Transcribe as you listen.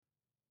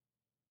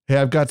Hey,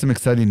 I've got some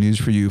exciting news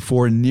for you.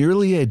 For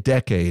nearly a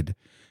decade,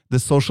 the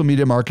Social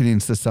Media Marketing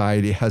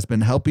Society has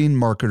been helping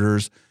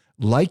marketers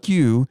like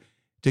you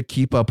to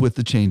keep up with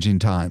the changing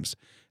times.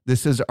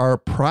 This is our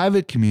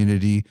private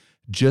community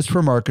just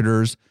for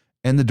marketers,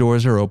 and the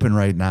doors are open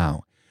right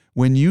now.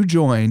 When you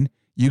join,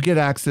 you get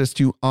access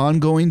to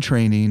ongoing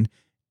training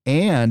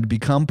and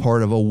become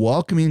part of a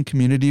welcoming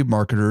community of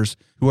marketers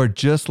who are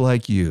just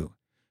like you.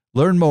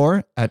 Learn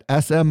more at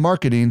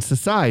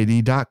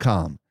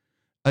smmarketingsociety.com.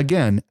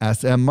 Again,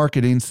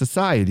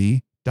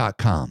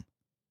 smmarketingsociety.com.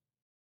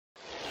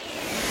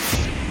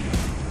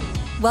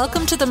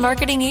 Welcome to the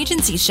Marketing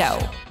Agency Show,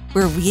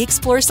 where we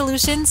explore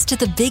solutions to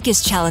the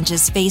biggest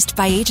challenges faced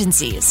by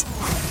agencies.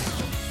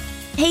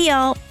 Hey,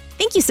 y'all.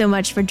 Thank you so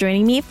much for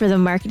joining me for the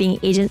Marketing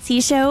Agency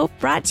Show,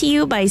 brought to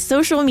you by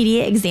Social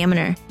Media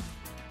Examiner.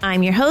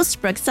 I'm your host,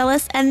 Brooke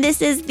Sellis, and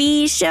this is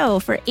the show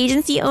for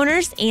agency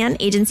owners and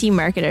agency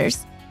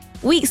marketers.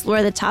 We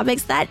explore the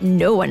topics that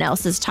no one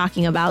else is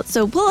talking about,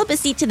 so pull up a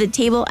seat to the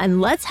table and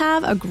let's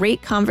have a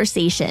great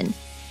conversation.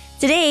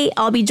 Today,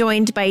 I'll be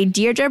joined by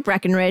Deirdre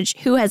Breckenridge,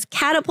 who has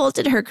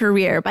catapulted her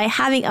career by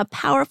having a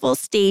powerful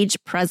stage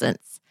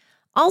presence.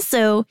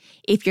 Also,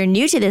 if you're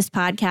new to this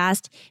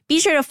podcast, be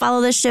sure to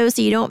follow the show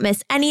so you don't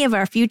miss any of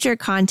our future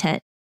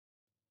content.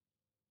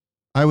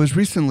 I was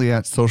recently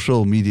at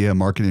Social Media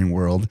Marketing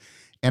World,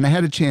 and I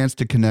had a chance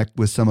to connect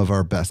with some of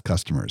our best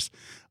customers.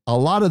 A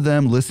lot of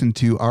them listen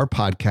to our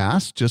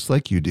podcast, just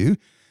like you do.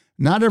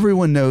 Not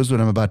everyone knows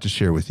what I'm about to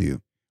share with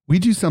you. We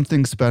do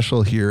something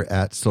special here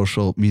at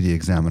Social Media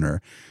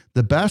Examiner.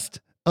 The best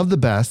of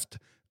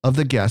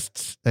the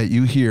guests that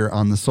you hear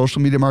on the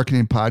Social Media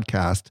Marketing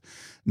Podcast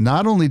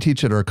not only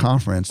teach at our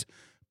conference,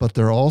 but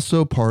they're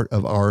also part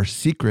of our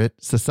secret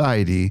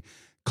society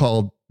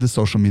called the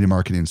Social Media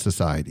Marketing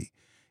Society.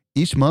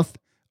 Each month,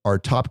 our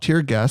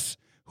top-tier guests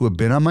who have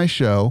been on my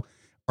show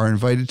are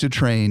invited to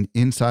train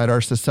inside our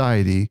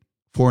society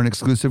for an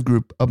exclusive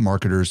group of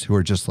marketers who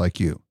are just like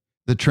you.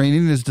 The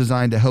training is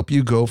designed to help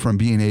you go from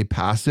being a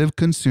passive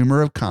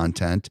consumer of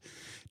content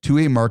to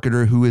a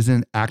marketer who is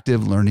in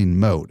active learning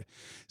mode.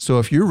 So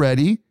if you're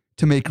ready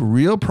to make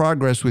real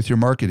progress with your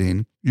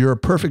marketing, you're a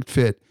perfect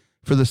fit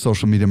for the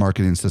Social Media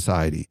Marketing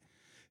Society.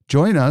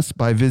 Join us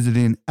by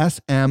visiting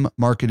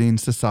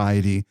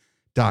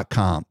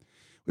smmarketingsociety.com.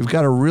 We've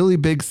got a really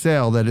big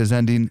sale that is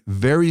ending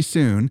very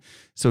soon,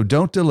 so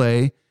don't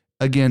delay.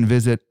 Again,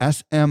 visit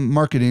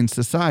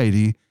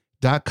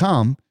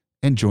smmarketingsociety.com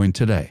and join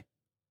today.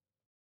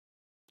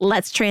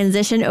 Let's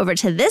transition over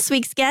to this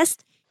week's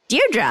guest,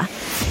 Deirdre.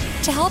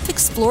 To help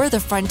explore the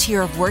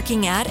frontier of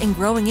working at and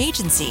growing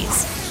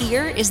agencies,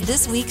 here is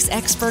this week's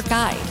expert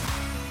guide.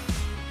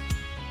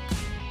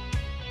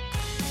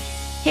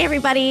 Hey,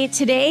 everybody.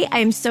 Today,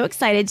 I'm so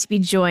excited to be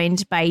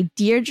joined by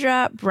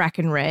Deirdre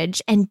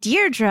Breckenridge. And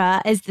Deirdre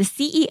is the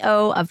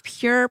CEO of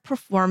Pure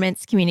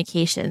Performance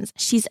Communications.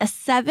 She's a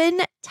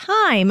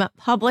 7-time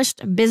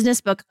published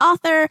business book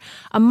author,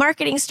 a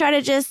marketing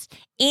strategist,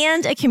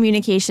 and a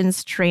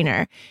communications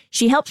trainer.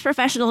 She helps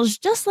professionals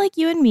just like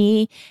you and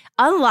me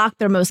unlock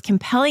their most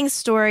compelling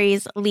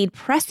stories, lead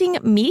pressing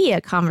media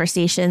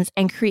conversations,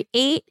 and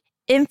create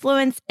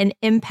influence and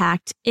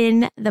impact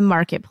in the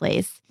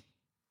marketplace.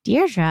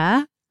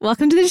 Deirdre,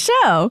 welcome to the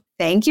show.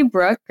 Thank you,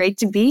 Brooke. Great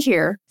to be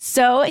here.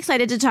 So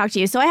excited to talk to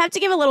you. So I have to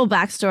give a little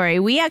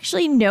backstory. We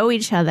actually know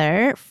each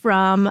other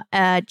from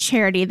a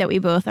charity that we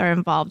both are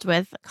involved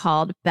with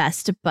called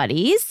Best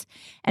Buddies.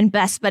 And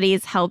Best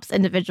Buddies helps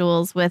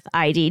individuals with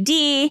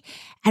IDD.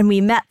 And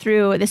we met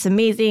through this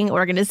amazing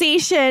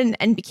organization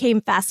and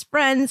became fast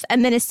friends.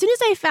 And then as soon as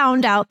I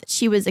found out that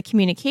she was a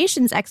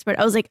communications expert,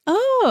 I was like,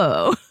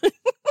 oh.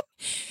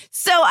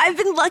 So I've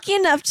been lucky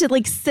enough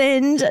to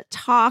send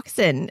talks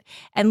and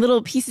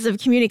little pieces of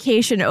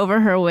communication over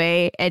her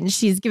way. And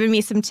she's given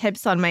me some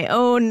tips on my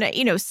own,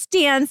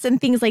 stance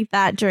and things like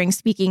that during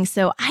speaking.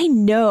 So I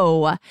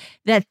know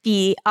that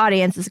the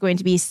audience is going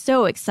to be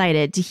so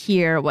excited to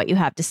hear what you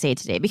have to say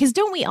today, because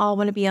don't we all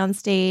want to be on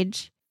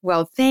stage?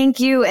 Well, thank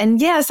you. And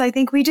yes, I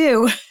think we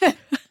do.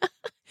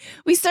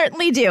 We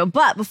certainly do.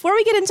 But before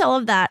we get into all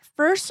of that,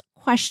 first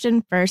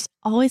question first,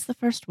 always the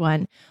first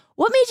one.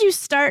 What made you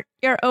start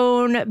your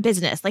own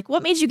business?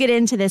 What made you get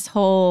into this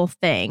whole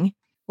thing?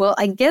 Well,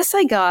 I guess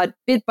I got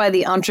bit by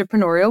the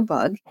entrepreneurial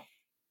bug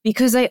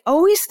because I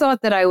always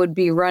thought that I would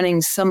be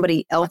running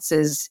somebody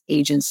else's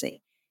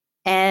agency.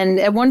 And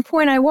at one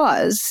point I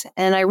was,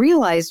 and I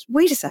realized,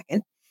 wait a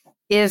second,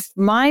 if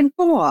my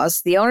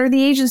boss, the owner of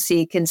the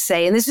agency, can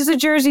say, and this is a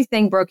Jersey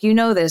thing, Brooke, you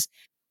know this,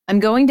 I'm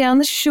going down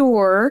the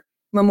shore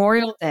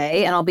Memorial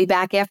Day and I'll be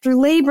back after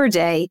Labor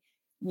Day.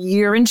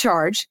 You're in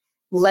charge.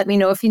 Let me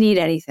know if you need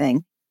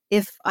anything.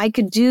 If I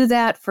could do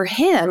that for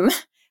him,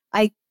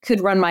 I could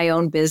run my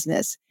own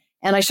business.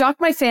 And I shocked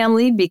my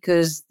family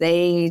because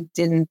they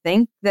didn't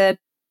think that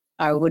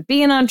I would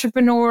be an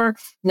entrepreneur.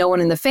 No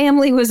one in the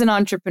family was an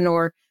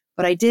entrepreneur.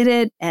 but I did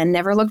it and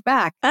never looked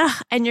back.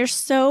 And you're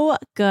so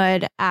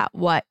good at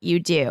what you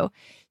do.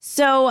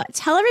 So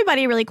tell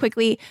everybody really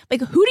quickly,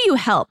 like, who do you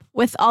help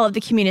with all of the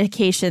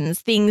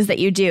communications things that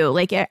you do?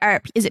 Like,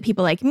 is it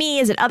people like me?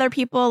 Is it other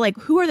people? Like,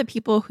 who are the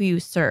people who you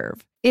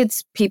serve?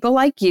 It's people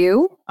like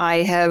you. I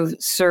have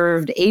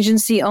served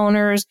agency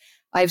owners.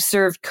 I've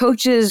served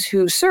coaches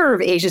who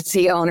serve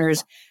agency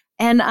owners.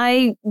 And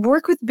I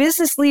work with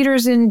business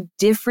leaders in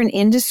different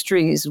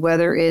industries,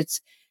 whether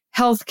it's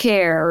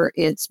healthcare,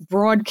 it's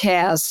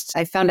broadcast.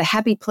 I found a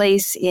happy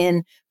place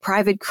in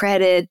private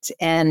credit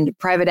and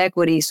private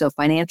equity, so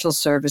financial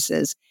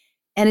services.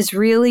 And it's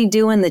really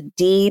doing the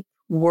deep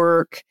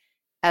work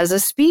as a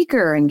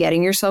speaker and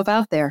getting yourself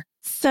out there.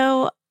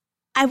 So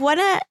I want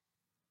to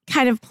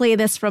kind of play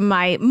this from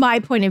my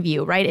point of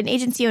view, right? An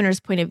agency owner's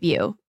point of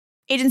view.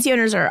 Agency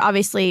owners are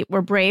obviously,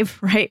 we're brave,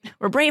 right?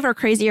 We're brave or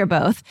crazy or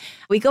both.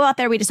 We go out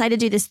there, we decide to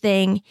do this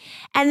thing.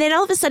 And then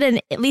all of a sudden,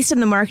 at least in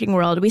the marketing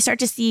world, we start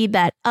to see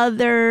that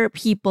other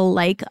people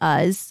like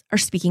us are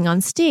speaking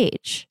on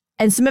stage.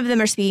 And some of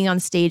them are speaking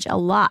on stage a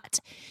lot.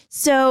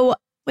 So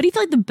what do you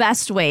feel like the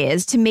best way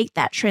is to make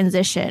that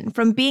transition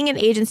from being an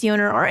agency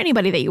owner or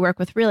anybody that you work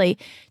with really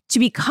to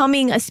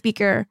becoming a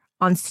speaker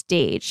on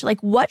stage? Like,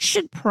 what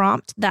should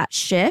prompt that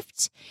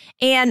shift?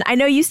 And I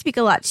know you speak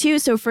a lot too.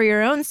 So for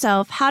your own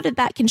self, how did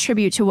that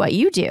contribute to what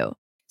you do?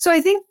 So I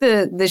think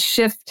the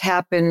shift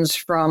happens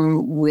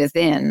from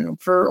within.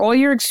 For all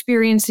your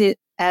experience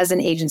as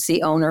an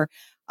agency owner,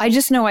 I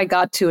just know I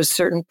got to a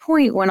certain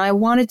point when I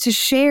wanted to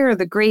share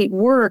the great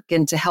work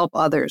and to help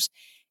others.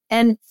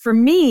 And for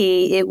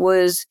me, it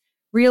was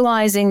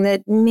realizing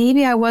that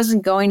maybe I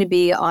wasn't going to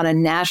be on a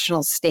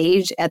national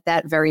stage at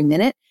that very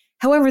minute.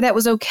 However, that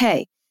was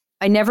okay.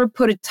 I never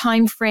put a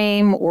time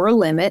frame or a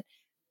limit.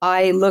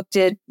 I looked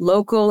at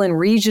local and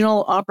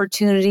regional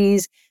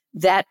opportunities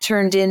that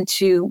turned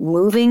into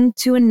moving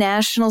to a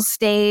national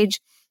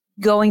stage,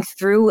 going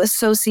through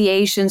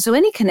associations. So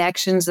any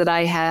connections that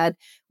I had,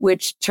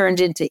 which turned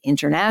into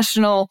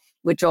international,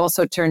 which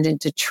also turned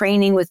into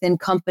training within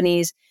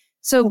companies.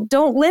 So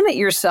don't limit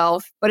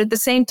yourself, but at the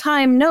same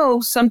time, no,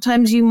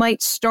 sometimes you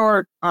might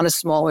start on a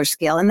smaller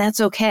scale, and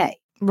that's okay.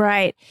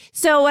 Right.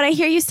 So what I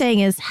hear you saying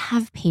is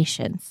have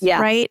patience,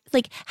 right?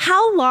 Like,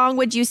 how long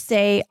would you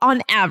say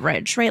on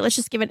average, right? Let's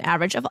just give an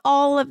average of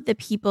all of the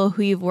people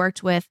who you've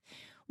worked with.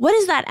 What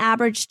is that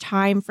average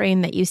time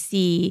frame that you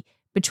see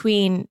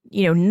between,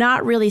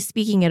 not really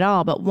speaking at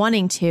all, but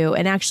wanting to,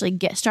 and actually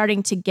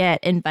starting to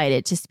get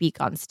invited to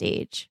speak on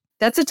stage?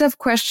 That's a tough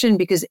question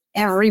because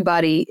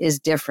everybody is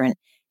different.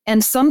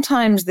 And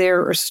sometimes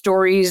there are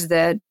stories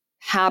that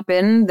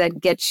happen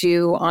that get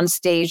you on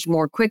stage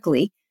more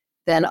quickly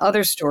than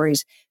other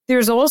stories.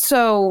 There's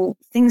also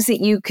things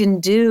that you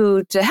can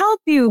do to help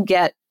you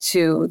get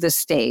to the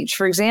stage.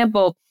 For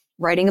example,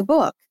 writing a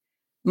book.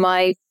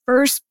 My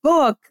first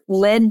book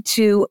led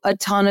to a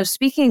ton of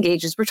speaking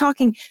engagements. We're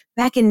talking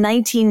back in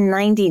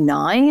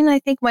 1999. I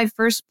think my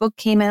first book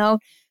came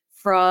out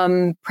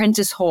from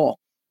Prentice Hall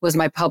was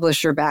my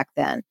publisher back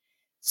then.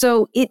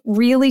 So it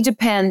really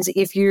depends.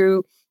 If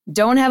you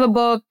don't have a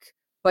book,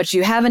 but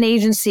you have an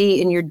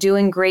agency and you're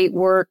doing great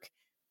work,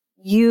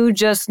 you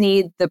just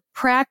need the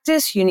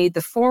practice, you need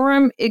the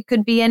forum. It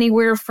could be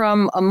anywhere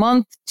from a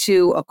month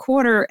to a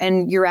quarter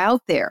and you're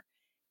out there.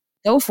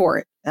 Go for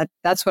it.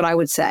 That's what I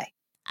would say.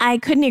 I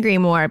couldn't agree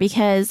more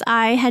because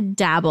I had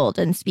dabbled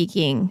in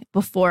speaking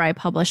before I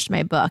published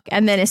my book.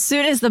 And then as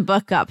soon as the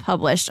book got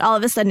published, all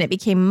of a sudden it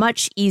became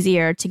much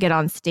easier to get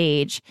on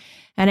stage.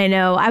 And I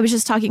know I was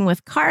just talking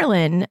with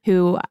Carlin,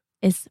 who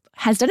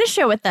has done a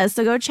show with us,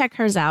 so go check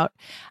hers out,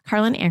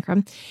 Carlin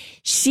Ankrum.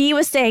 She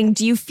was saying,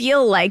 do you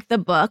feel like the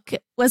book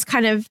was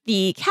kind of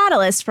the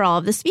catalyst for all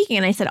of the speaking?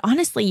 And I said,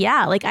 honestly,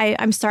 yeah. Like,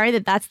 I'm sorry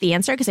that that's the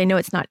answer because I know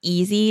it's not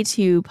easy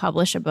to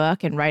publish a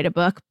book and write a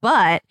book,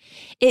 but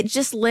it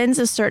just lends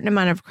a certain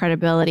amount of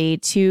credibility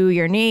to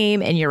your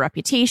name and your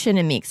reputation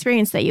and the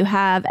experience that you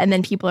have. And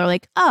then people are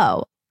like,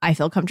 oh, I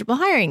feel comfortable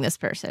hiring this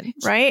person,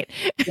 right?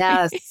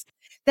 Yes,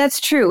 that's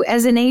true.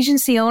 As an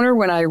agency owner,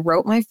 when I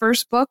wrote my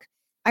first book,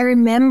 I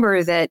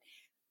remember that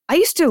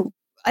I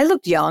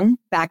looked young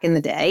back in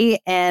the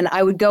day, and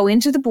I would go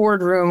into the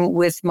boardroom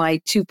with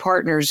my two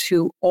partners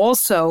who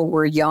also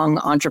were young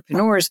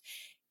entrepreneurs,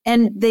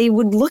 and they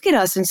would look at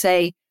us and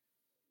say,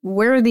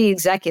 where are the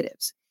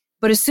executives?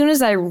 But as soon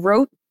as I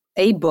wrote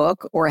a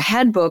book or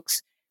had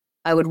books,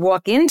 I would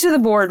walk into the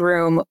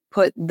boardroom,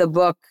 put the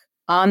book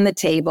on the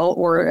table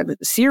or a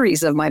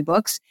series of my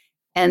books,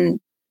 and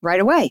right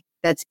away,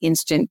 that's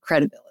instant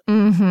credibility.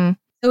 Mm-hmm.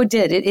 So it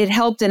did. It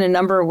helped in a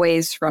number of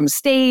ways, from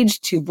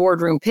stage to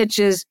boardroom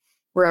pitches,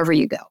 wherever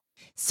you go.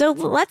 So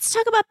let's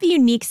talk about the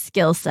unique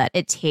skill set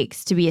it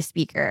takes to be a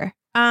speaker.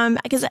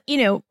 Because,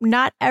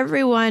 not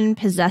everyone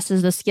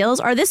possesses the skills,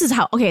 or this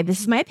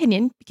is my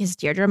opinion, because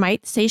Deirdre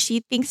might say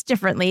she thinks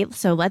differently.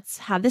 So let's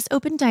have this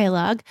open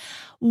dialogue.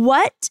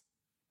 What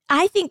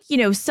I think,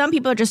 some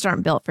people just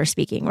aren't built for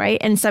speaking, right?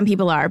 And some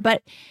people are.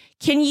 But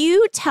can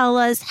you tell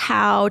us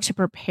how to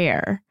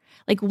prepare?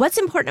 Like, what's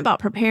important about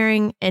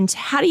preparing, and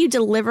how do you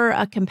deliver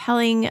a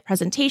compelling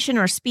presentation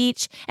or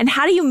speech? And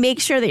how do you make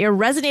sure that you're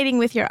resonating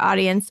with your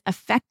audience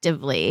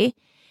effectively?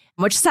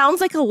 Which sounds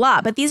like a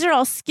lot, but these are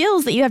all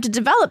skills that you have to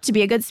develop to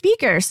be a good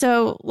speaker.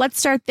 So let's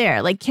start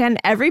there. Like, can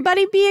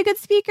everybody be a good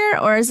speaker,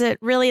 or is it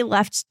really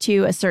left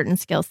to a certain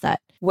skill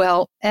set?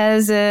 Well,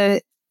 as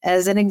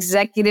an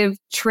executive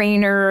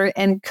trainer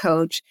and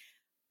coach,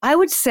 I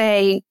would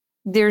say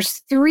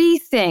there's three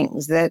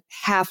things that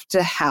have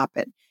to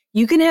happen.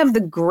 You can have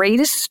the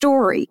greatest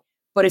story,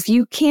 but if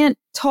you can't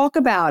talk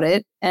about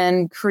it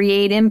and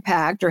create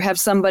impact or have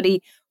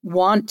somebody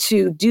want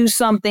to do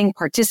something,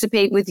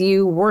 participate with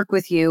you, work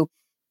with you,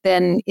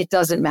 then it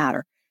doesn't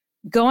matter.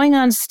 Going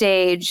on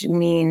stage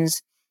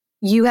means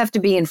you have to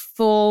be in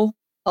full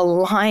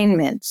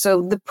alignment.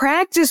 So the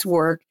practice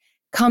work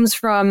comes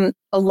from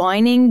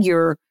aligning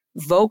your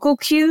vocal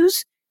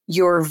cues,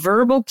 your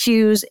verbal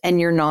cues, and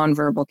your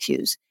nonverbal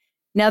cues.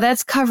 Now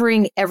that's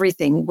covering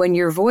everything. When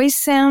your voice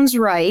sounds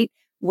right,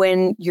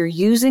 when you're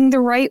using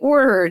the right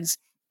words,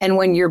 and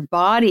when your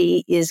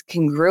body is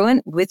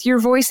congruent with your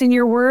voice and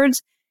your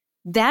words,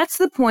 that's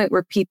the point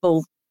where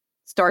people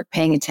start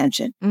paying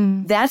attention.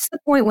 That's the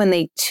point when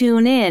they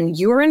tune in.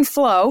 You're in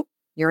flow.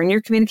 You're in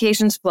your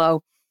communications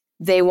flow.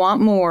 They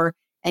want more,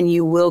 and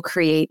you will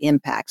create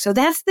impact. So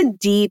that's the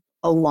deep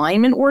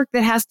alignment work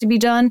that has to be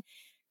done.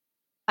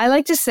 I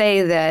like to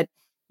say that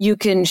you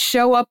can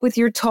show up with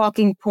your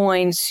talking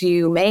points.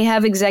 You may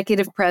have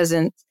executive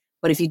presence,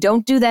 but if you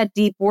don't do that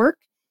deep work,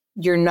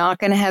 you're not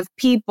going to have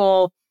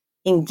people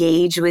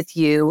engage with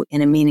you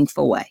in a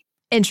meaningful way.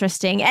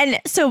 Interesting. And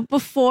so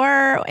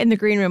before, in the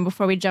green room,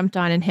 before we jumped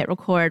on and hit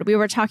record, we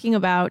were talking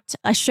about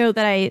a show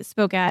that I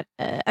spoke at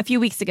a few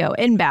weeks ago,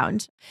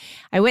 Inbound.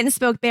 I went and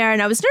spoke there,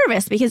 and I was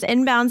nervous because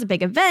Inbound's a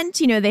big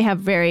event. You know, they have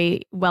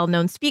very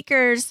well-known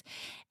speakers.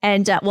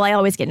 And well, I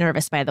always get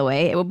nervous, by the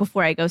way,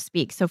 before I go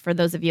speak. So for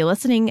those of you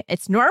listening,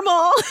 it's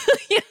normal.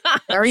 Yeah,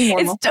 very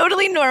normal. It's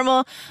totally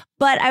normal.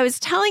 But I was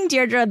telling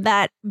Deirdre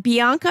that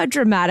Bianca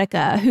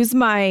Dramatica, who's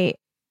my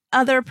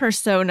other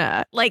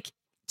persona, like,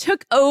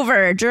 took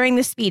over during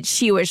the speech.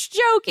 She was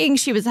joking.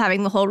 She was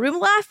having the whole room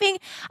laughing.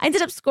 I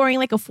ended up scoring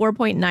like a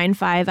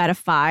 4.95 out of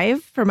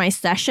 5 for my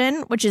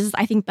session, which is,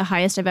 I think, the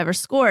highest I've ever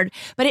scored.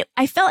 But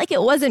I felt like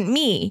it wasn't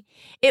me.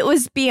 It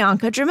was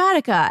Bianca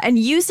Dramatica. And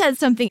you said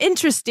something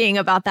interesting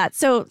about that.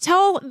 So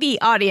tell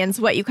the audience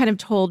what you kind of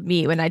told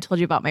me when I told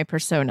you about my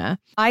persona.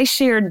 I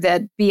shared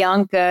that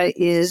Bianca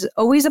is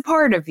always a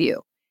part of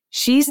you.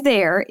 She's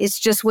there. It's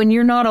just when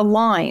you're not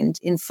aligned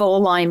in full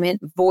alignment,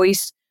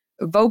 voice,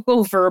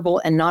 vocal, verbal,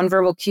 and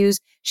nonverbal cues,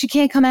 she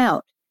can't come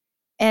out.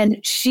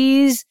 And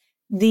she's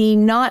the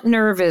not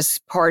nervous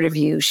part of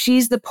you.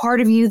 She's the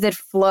part of you that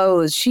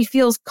flows. She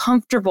feels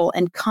comfortable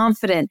and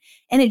confident,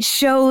 and it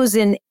shows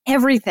in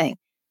everything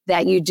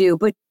that you do.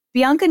 But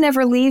Bianca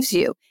never leaves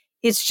you.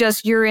 It's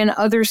just you're in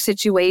other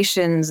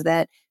situations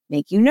that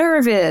make you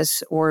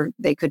nervous, or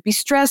they could be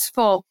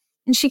stressful,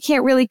 and she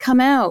can't really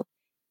come out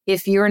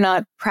if you're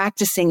not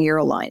practicing your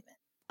alignment.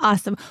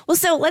 Awesome. Well,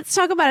 so let's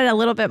talk about it a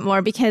little bit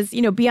more because,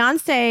 you know,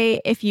 Beyonce,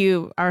 if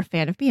you are a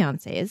fan of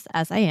Beyonce's,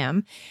 as I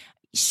am,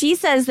 she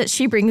says that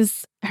she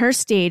brings her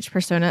stage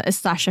persona as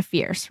Sasha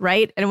Fierce,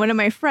 right? And one of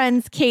my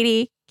friends,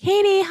 Katie,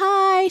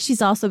 hi,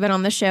 she's also been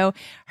on the show.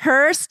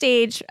 Her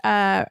stage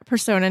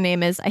persona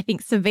name is, I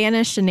think,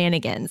 Savannah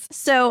Shenanigans.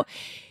 So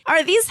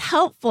are these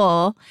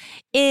helpful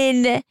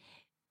in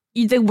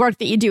the work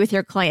that you do with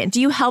your client?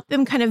 Do you help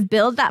them kind of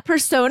build that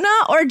persona,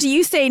 or do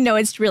you say, no,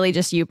 it's really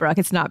just you, Brooke,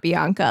 it's not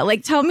Bianca?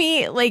 Like, tell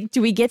me, like,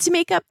 do we get to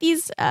make up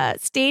these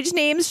stage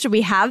names? Should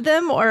we have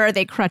them, or are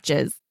they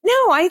crutches? No,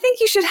 I think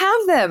you should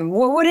have them.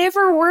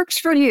 Whatever works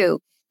for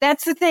you.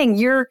 That's the thing.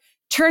 You're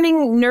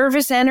turning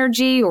nervous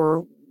energy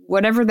or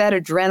whatever that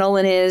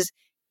adrenaline is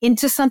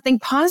into something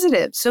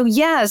positive. So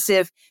yes,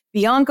 if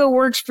Bianca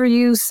works for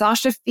you,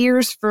 Sasha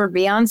Fierce for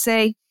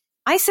Beyonce,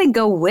 I say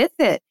go with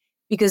it.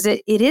 Because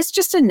it is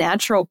just a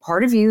natural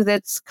part of you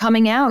that's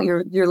coming out.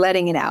 You're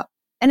letting it out.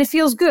 And it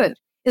feels good.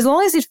 As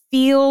long as it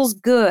feels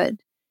good,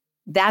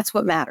 that's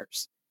what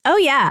matters. Oh,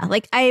 yeah.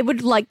 Like, I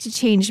would like to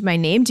change my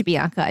name to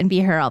Bianca and be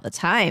her all the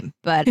time,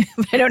 but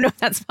I don't know if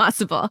that's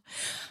possible.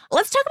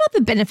 Let's talk about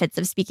the benefits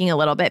of speaking a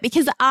little bit,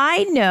 because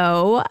I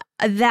know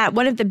that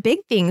one of the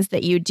big things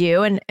that you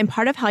do, and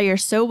part of how you're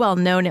so well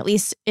known, at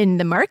least in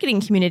the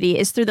marketing community,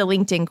 is through the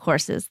LinkedIn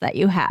courses that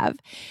you have.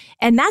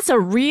 And that's a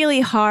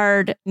really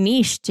hard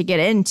niche to get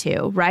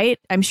into, right?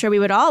 I'm sure we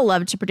would all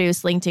love to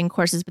produce LinkedIn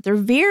courses, but they're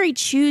very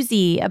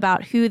choosy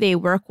about who they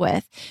work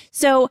with.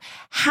 So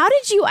how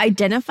did you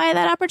identify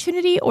that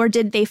opportunity, or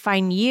did they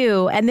find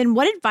you? And then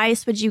what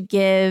advice would you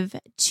give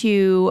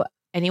to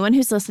anyone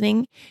who's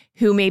listening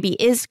who maybe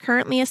is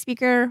currently a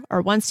speaker or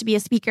wants to be a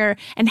speaker?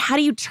 And how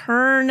do you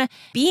turn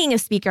being a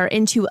speaker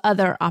into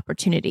other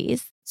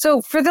opportunities?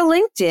 So for the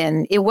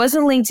LinkedIn, it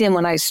wasn't LinkedIn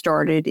when I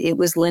started. It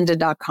was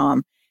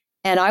lynda.com.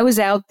 And I was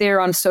out there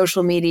on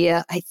social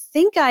media. I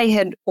think I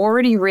had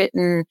already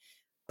written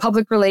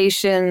public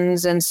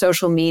relations and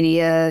social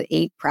media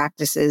 8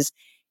 practices.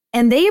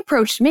 And they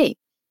approached me.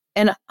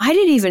 And I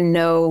didn't even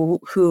know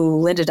who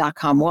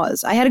lynda.com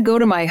was. I had to go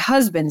to my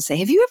husband and say,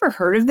 have you ever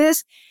heard of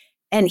this?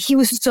 And he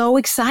was so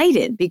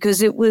excited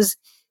because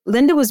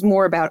Lynda was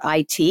more about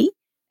IT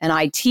and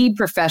IT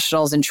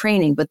professionals and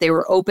training, but they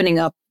were opening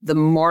up the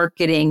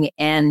marketing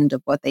end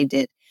of what they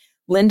did.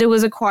 Lynda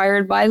was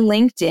acquired by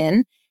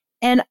LinkedIn.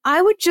 And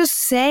I would just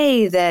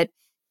say that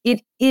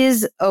it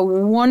is a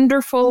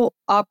wonderful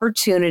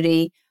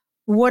opportunity.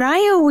 What I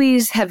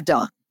always have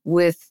done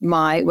with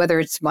whether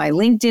it's my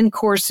LinkedIn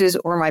courses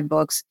or my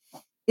books,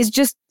 is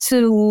just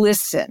to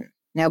listen.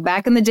 Now,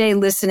 back in the day,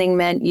 listening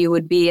meant you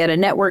would be at a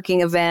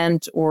networking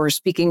event or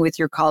speaking with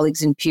your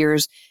colleagues and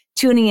peers,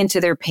 tuning into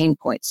their pain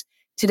points.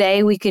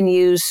 Today, we can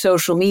use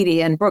social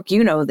media. And Brooke,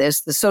 you know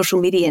this, the social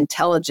media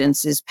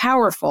intelligence is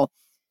powerful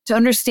to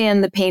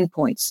understand the pain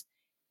points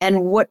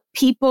and what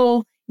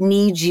people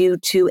need you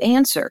to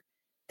answer.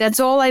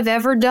 That's all I've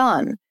ever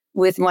done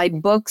with my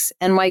books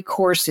and my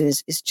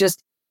courses is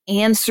just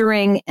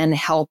answering and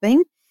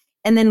helping.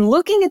 And then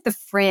looking at the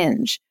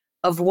fringe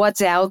of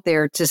what's out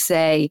there to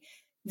say,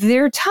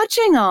 they're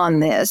touching on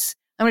this.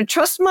 I'm going to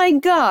trust my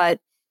gut.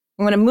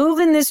 I'm going to move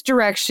in this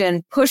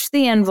direction, push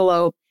the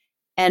envelope,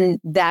 and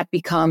that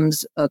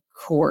becomes a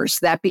course.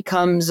 That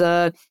becomes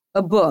a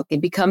book. It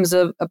becomes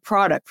a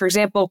product. For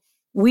example,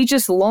 we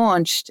just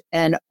launched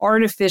an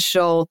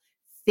artificial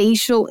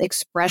facial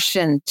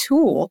expression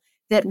tool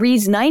that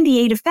reads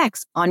 98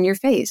 effects on your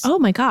face. Oh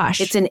my gosh.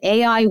 It's an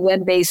AI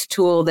web-based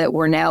tool that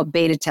we're now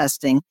beta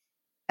testing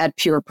at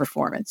Pure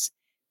Performance.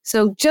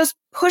 So just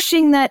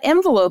pushing that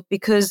envelope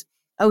because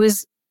I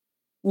was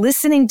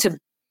listening to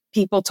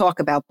people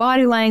talk about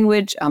body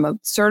language. I'm a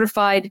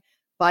certified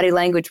body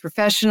language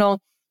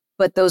professional,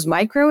 but those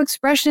micro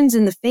expressions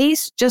in the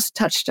face just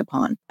touched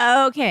upon.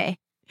 Okay.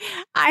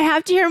 I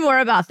have to hear more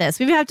about this.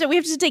 We have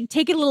to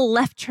take a little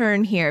left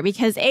turn here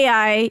because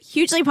AI,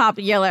 hugely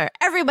popular.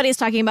 Everybody's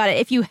talking about it.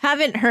 If you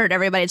haven't heard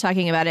everybody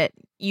talking about it,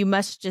 you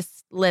must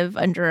just live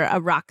under a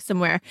rock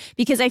somewhere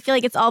because I feel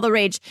like it's all the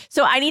rage.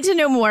 So I need to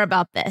know more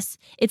about this.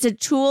 It's a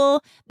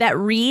tool that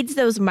reads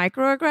those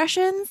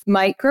microaggressions.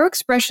 Micro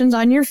expressions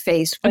on your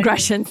face.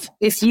 Aggressions.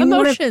 If you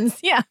Emotions.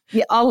 Yeah.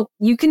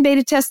 You can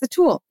beta test the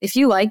tool. If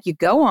you like, you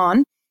go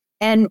on.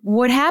 And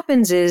what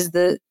happens is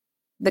the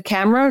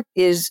camera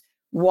is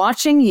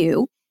watching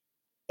you.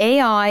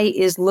 AI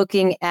is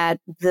looking at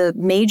the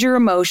major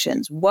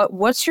emotions.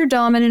 What's your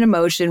dominant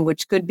emotion,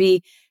 which could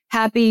be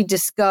happy,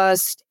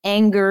 disgust,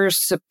 anger,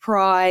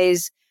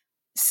 surprise,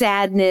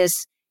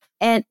 sadness.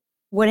 And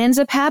what ends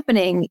up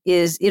happening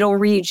is it'll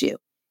read you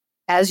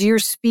as you're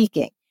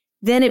speaking.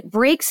 Then it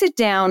breaks it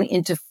down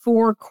into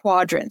 4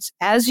 quadrants.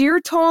 As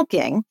you're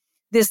talking,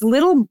 this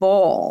little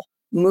ball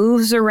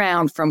moves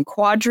around from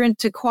quadrant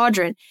to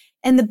quadrant.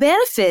 And the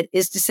benefit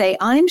is to say,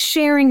 I'm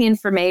sharing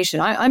information.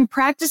 I'm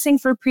practicing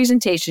for a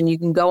presentation. You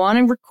can go on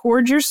and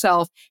record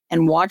yourself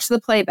and watch the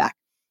playback.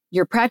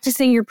 You're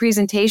practicing your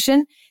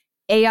presentation.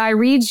 AI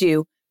reads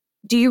you.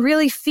 Do you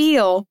really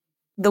feel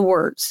the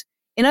words?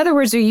 In other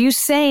words, are you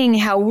saying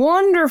how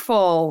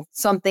wonderful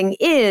something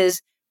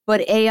is,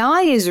 but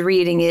AI is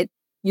reading it?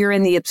 You're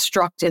in the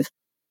obstructive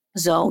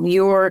zone.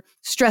 You're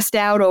stressed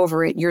out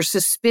over it. You're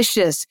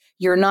suspicious.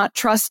 You're not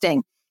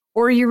trusting.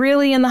 Or you're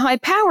really in the high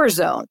power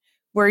zone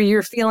where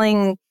you're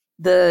feeling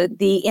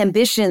the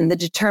ambition, the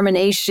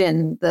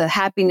determination, the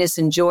happiness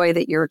and joy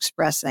that you're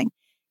expressing.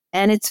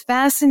 And it's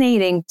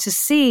fascinating to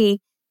see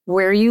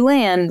where you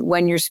land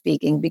when you're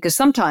speaking, because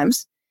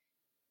sometimes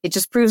it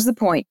just proves the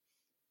point.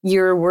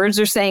 Your words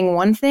are saying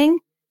one thing,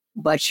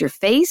 but your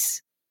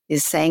face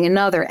is saying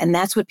another. And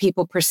that's what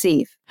people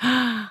perceive.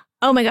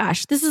 Oh my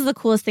gosh, this is the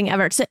coolest thing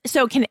ever.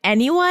 So can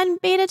anyone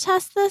beta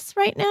test this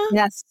right now?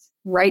 Yes,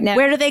 right now.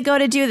 Where do they go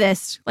to do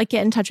this? Like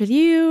get in touch with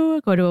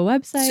you, go to a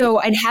website? So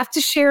I'd have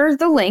to share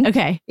the link.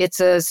 Okay.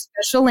 It's a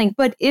special link.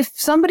 But if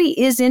somebody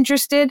is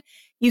interested,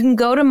 you can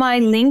go to my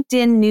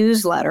LinkedIn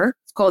newsletter.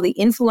 It's called The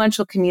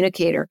Influential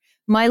Communicator.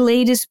 My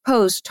latest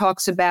post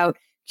talks about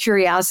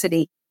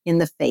curiosity in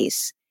the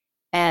face.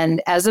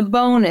 And as a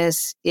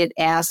bonus, it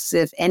asks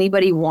if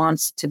anybody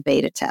wants to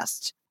beta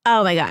test.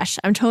 Oh my gosh,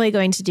 I'm totally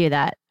going to do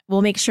that.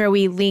 We'll make sure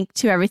we link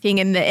to everything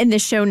in the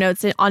show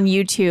notes on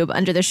YouTube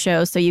under the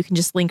show, so you can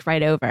just link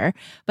right over.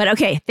 But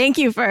okay, thank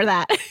you for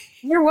that.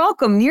 You're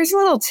welcome. Here's a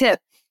little tip,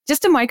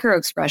 just a micro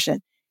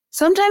expression.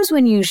 Sometimes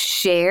when you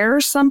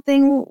share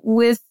something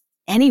with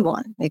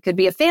anyone, it could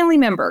be a family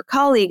member, a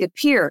colleague, a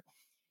peer,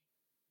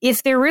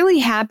 if they're really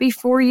happy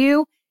for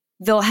you,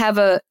 they'll have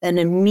an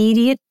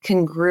immediate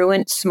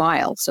congruent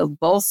smile. So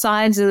both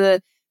sides of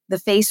the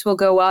face will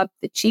go up,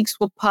 the cheeks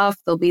will puff,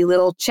 there'll be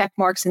little check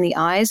marks in the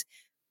eyes.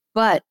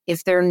 But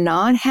if they're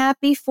not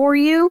happy for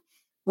you,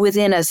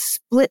 within a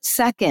split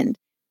second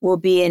will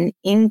be an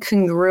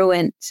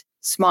incongruent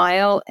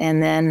smile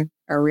and then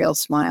a real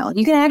smile.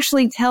 You can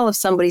actually tell if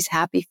somebody's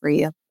happy for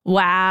you.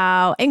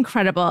 Wow.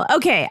 Incredible.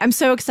 Okay. I'm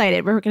so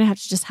excited. We're going to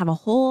have to just have a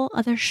whole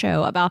other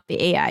show about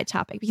the AI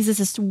topic because this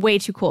is way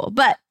too cool.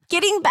 But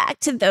getting back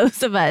to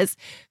those of us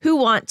who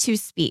want to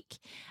speak,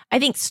 I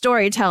think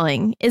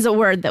storytelling is a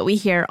word that we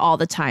hear all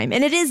the time,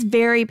 and it is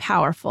very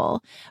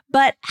powerful.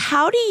 But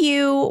how do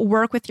you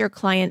work with your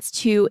clients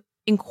to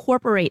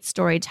incorporate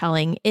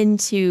storytelling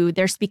into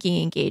their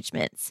speaking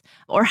engagements?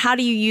 Or how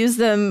do you use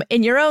them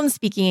in your own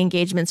speaking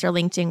engagements or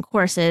LinkedIn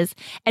courses?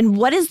 And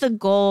what is the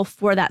goal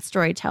for that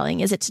storytelling?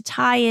 Is it to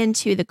tie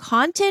into the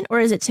content or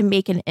is it to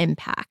make an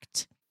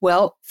impact?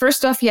 Well,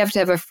 first off, you have to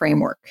have a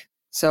framework.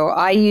 So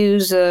I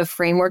use a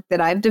framework that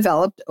I've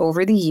developed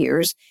over the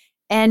years,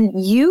 and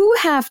you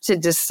have to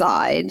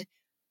decide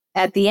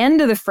at the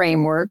end of the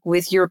framework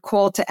with your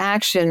call to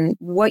action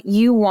what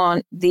you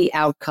want the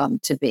outcome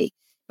to be.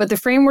 But the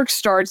framework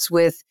starts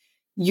with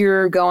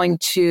you're going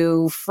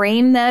to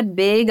frame that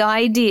big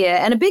idea.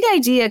 And a big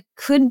idea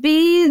could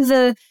be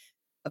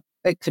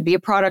it could be a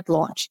product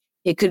launch.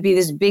 It could be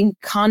this big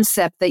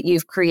concept that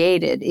you've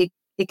created.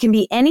 It can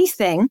be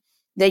anything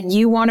that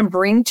you want to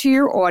bring to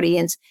your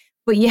audience,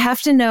 but you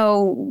have to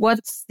know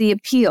what's the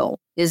appeal.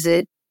 Is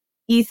it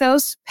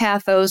ethos,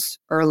 pathos,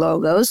 or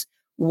logos?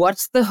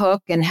 What's the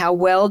hook and how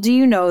well do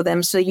you know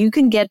them? So you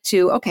can get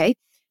to, okay,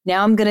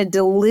 now I'm going to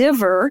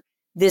deliver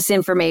this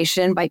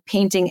information by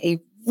painting a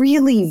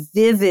really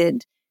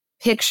vivid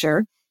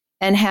picture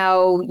and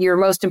how your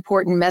most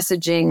important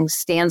messaging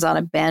stands on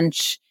a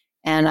bench.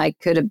 And I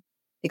could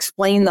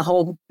explain the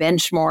whole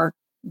bench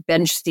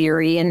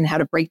theory and how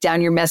to break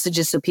down your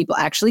messages so people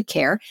actually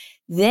care.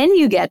 Then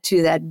you get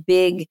to that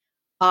big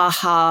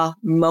aha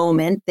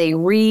moment. They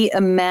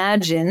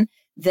reimagine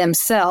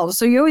themselves.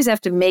 So you always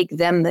have to make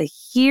them the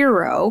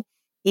hero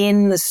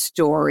in the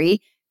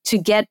story to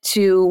get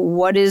to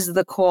what is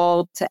the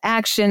call to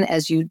action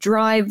as you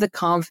drive the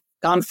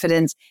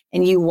confidence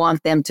and you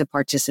want them to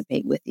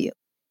participate with you.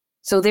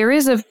 So there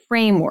is a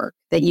framework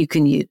that you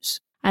can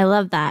use. I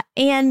love that.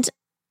 And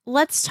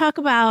let's talk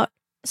about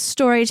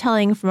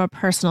storytelling from a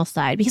personal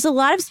side, because a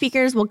lot of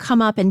speakers will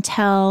come up and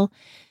tell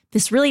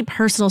this really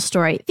personal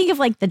story. Think of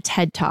like the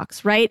TED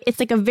Talks, right? It's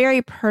like a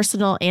very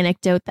personal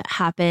anecdote that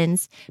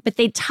happens, but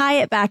they tie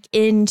it back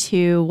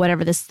into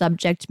whatever the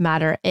subject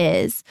matter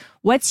is.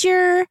 What's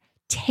your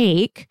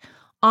take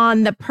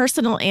on the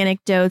personal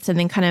anecdotes and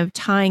then kind of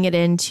tying it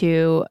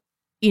into,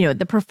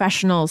 the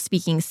professional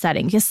speaking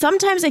setting? Because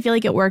sometimes I feel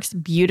like it works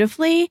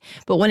beautifully,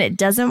 but when it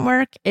doesn't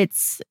work,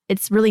 it's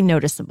really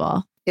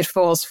noticeable. It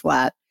falls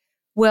flat.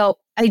 Well,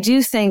 I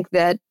do think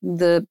that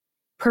the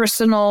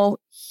personal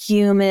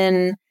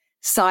human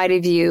side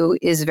of you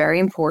is very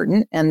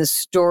important and the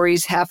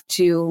stories have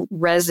to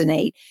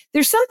resonate.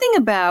 There's something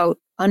about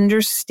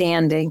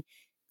understanding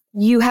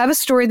you have a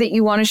story that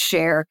you want to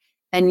share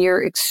and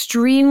you're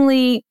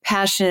extremely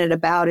passionate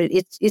about it.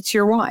 It's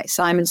your why,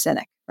 Simon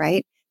Sinek,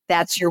 right?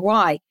 That's your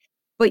why.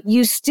 But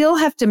you still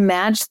have to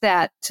match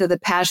that to the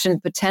passion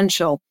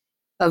potential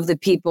of the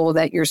people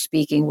that you're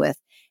speaking with.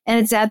 And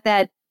it's at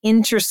that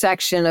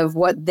intersection of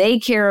what they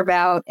care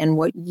about and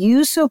what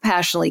you so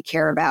passionately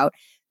care about.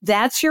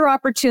 That's your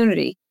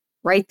opportunity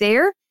right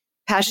there,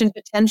 passion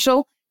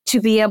potential, to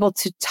be able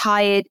to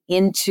tie it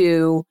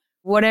into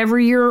whatever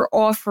you're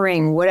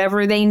offering,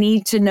 whatever they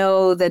need to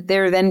know that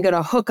they're then going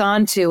to hook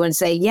onto and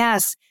say,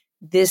 yes,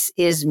 this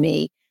is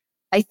me.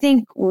 I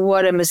think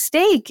what a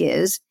mistake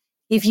is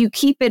if you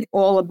keep it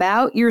all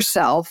about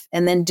yourself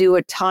and then do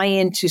a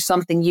tie-in to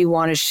something you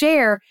want to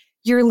share,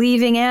 you're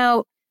leaving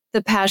out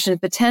the passion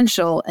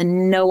potential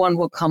and no one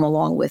will come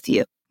along with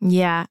you.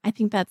 Yeah, I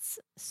think that's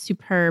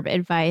superb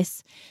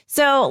advice.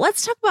 So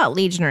let's talk about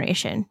lead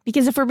generation,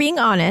 because if we're being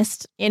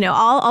honest,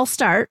 I'll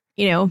start,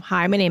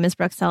 hi, my name is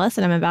Brooks Ellis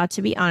and I'm about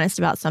to be honest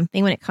about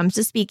something when it comes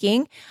to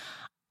speaking.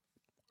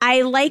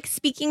 I like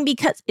speaking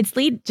because it's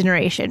lead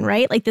generation,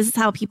 right? Like this is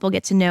how people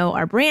get to know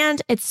our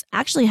brand. It's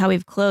actually how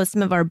we've closed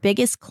some of our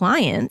biggest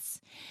clients.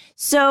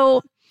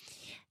 So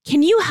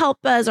can you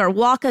help us or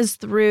walk us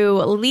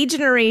through lead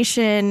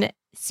generation,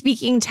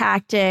 speaking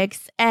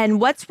tactics,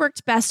 and what's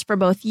worked best for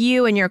both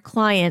you and your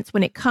clients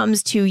when it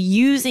comes to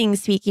using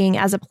speaking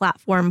as a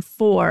platform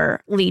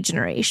for lead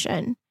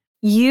generation?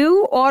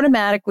 You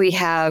automatically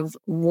have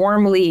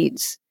warm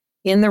leads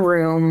in the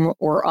room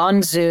or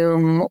on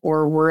Zoom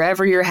or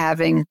wherever you're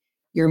having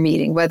your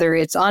meeting, whether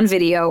it's on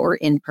video or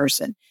in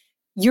person.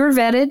 You're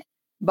vetted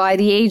by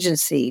the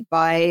agency,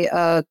 by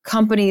a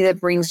company that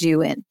brings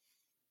you in.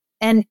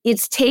 And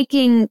it's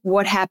taking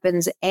what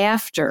happens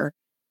after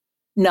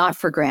not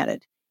for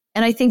granted.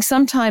 And I think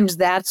sometimes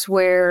that's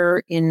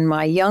where in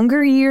my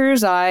younger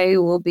years, I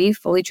will be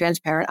fully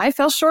transparent, I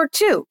fell short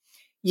too.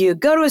 You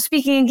go to a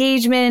speaking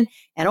engagement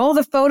and all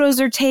the photos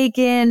are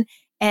taken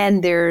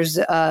and there's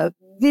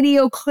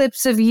video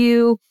clips of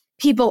you.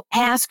 People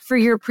ask for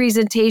your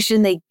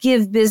presentation. They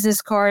give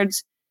business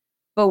cards.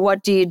 But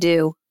what do you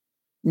do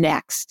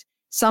next?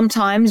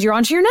 Sometimes you're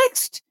on to your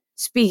next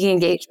speaking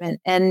engagement.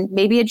 And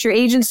maybe at your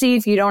agency,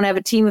 if you don't have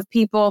a team of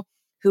people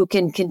who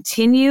can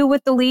continue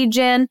with the lead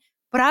gen.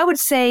 But I would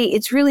say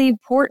it's really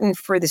important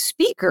for the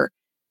speaker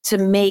to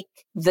make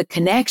the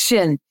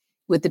connection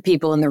with the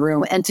people in the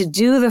room and to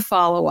do the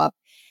follow-up.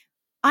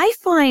 I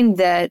find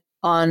that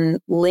on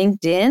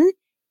LinkedIn,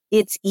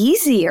 it's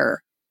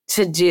easier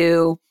to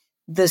do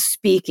the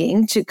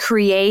speaking, to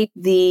create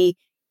the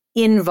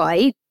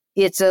invite.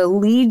 It's a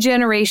lead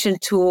generation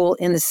tool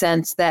in the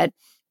sense that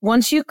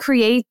once you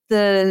create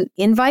the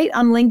invite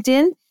on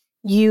LinkedIn,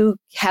 you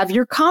have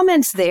your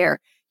comments there.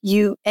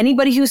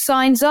 Anybody who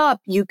signs up,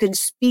 you can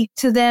speak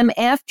to them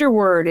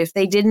afterward. If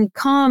they didn't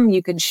come,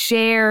 you can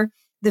share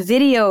the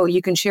video,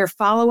 you can share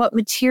follow-up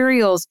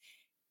materials.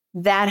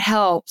 That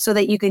helps so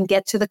that you can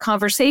get to the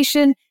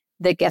conversation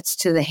that gets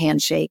to the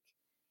handshake.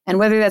 And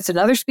whether that's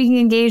another speaking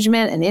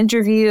engagement, an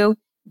interview,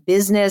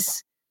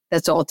 business,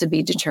 that's all to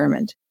be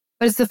determined.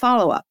 But it's the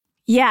follow-up.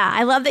 Yeah,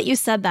 I love that you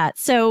said that.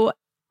 So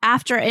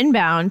after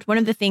Inbound, one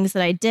of the things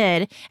that I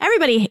did,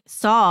 everybody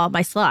saw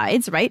my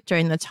slides, right,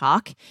 during the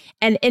talk.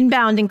 And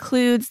Inbound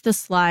includes the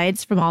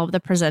slides from all of the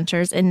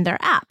presenters in their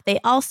app. They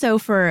also,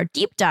 for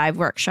deep dive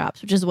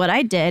workshops, which is what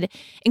I did,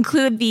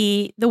 include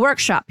the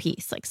workshop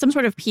piece, like some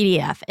sort of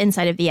PDF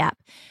inside of the app.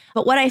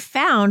 But what I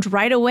found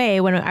right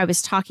away when I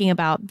was talking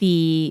about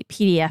the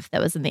PDF that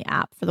was in the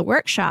app for the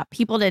workshop,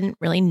 people didn't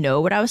really know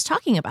what I was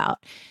talking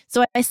about.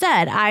 So I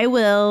said, I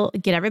will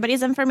get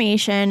everybody's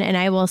information and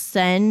I will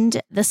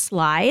send the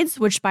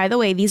slides, which, by the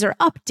way, these are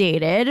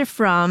updated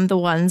from the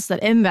ones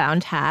that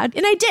Inbound had.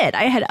 And I did.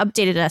 I had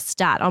updated a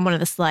stat on one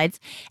of the slides.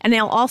 And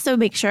I'll also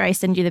make sure I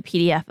send you the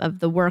PDF of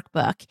the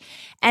workbook.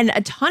 And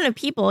a ton of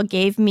people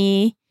gave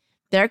me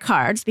their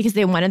cards because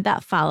they wanted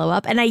that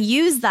follow-up. And I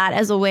used that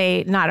as a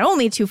way not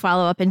only to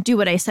follow up and do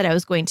what I said I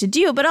was going to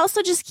do, but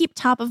also just keep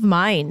top of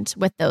mind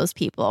with those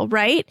people,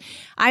 right?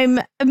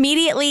 I'm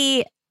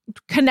immediately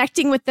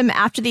connecting with them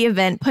after the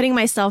event, putting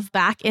myself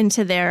back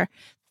into their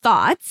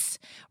thoughts,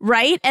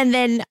 right? And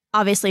then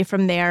obviously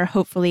from there,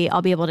 hopefully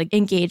I'll be able to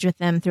engage with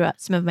them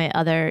throughout some of my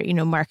other,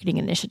 marketing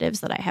initiatives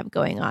that I have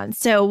going on.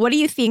 So what do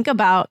you think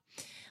about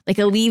like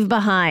a leave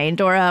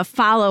behind or a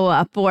follow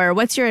up, or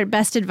what's your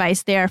best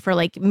advice there for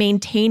like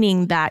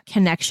maintaining that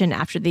connection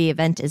after the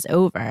event is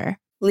over?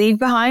 Leave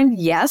behind,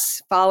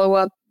 yes. Follow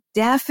up,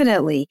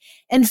 definitely.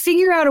 And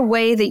figure out a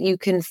way that you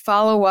can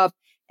follow up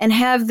and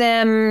have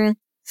them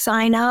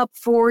sign up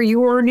for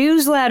your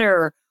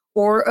newsletter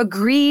or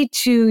agree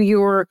to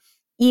your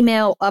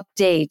email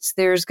updates.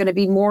 There's going to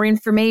be more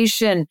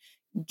information.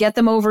 Get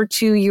them over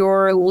to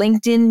your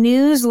LinkedIn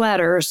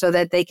newsletter so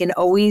that they can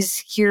always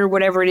hear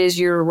whatever it is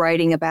you're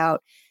writing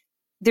about.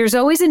 There's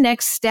always a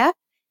next step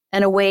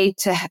and a way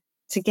to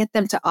get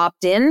them to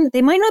opt in.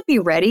 They might not be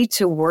ready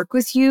to work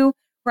with you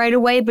right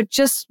away, but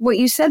just what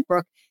you said,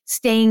 Brooke,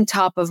 staying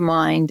top of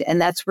mind. And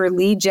that's where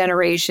lead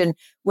generation,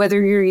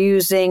 whether you're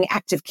using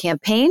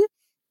ActiveCampaign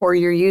or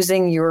you're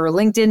using your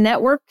LinkedIn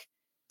network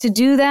to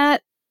do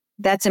that,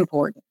 that's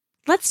important.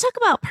 Let's talk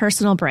about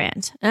personal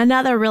brand,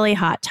 another really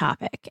hot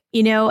topic,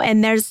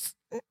 and there's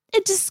a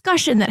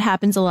discussion that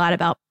happens a lot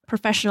about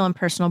professional and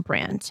personal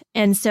brand.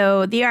 And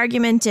so the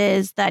argument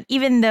is that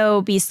even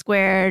though B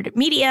Squared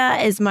Media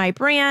is my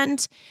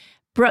brand,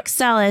 Brooke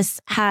Sellas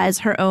has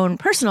her own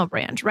personal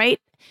brand, right?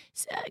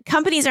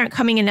 Companies aren't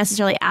coming in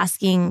necessarily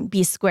asking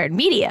B Squared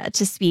Media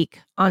to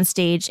speak on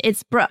stage.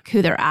 It's Brooke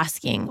who they're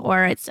asking,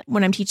 or it's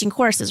when I'm teaching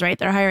courses, right?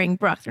 They're hiring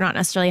Brooke. They're not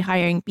necessarily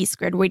hiring B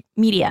Squared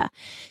Media.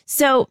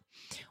 So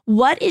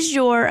what is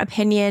your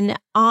opinion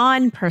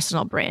on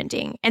personal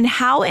branding, and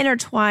how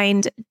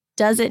intertwined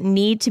does it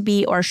need to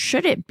be, or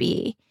should it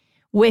be,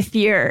 with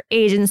your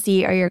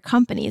agency or your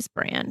company's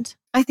brand?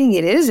 I think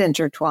it is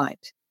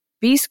intertwined.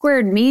 B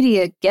Squared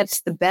Media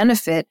gets the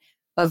benefit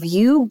of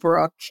you,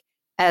 Brooke,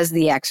 as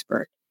the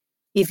expert.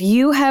 If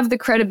you have the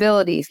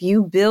credibility, if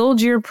you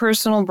build your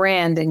personal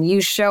brand and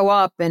you show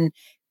up and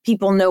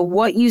people know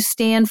what you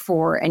stand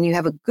for and you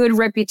have a good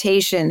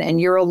reputation and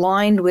you're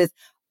aligned with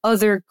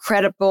other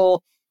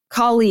credible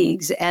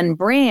colleagues and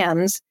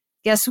brands,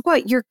 guess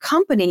what? Your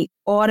company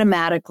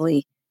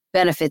automatically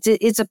benefits.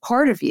 It's a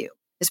part of you,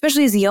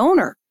 especially as the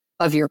owner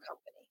of your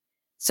company.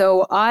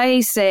 So I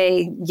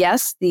say,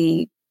 yes,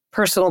 the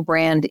personal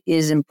brand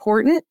is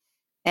important.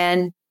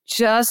 And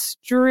just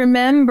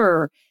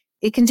remember,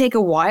 it can take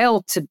a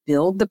while to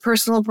build the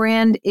personal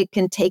brand. It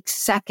can take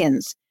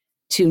seconds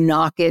to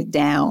knock it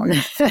down.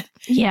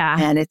 Yeah.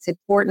 And it's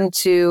important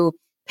to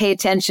pay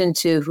attention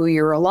to who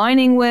you're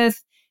aligning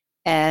with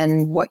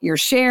and what you're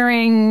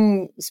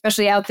sharing,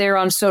 especially out there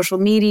on social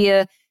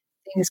media.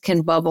 Things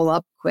can bubble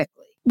up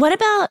quickly. What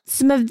about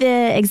some of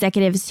the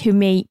executives who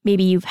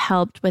maybe you've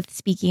helped with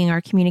speaking or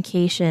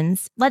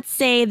communications? Let's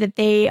say that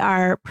they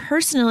are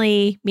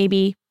personally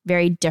maybe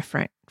very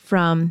different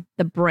from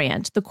the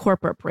brand, the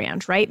corporate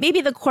brand, right?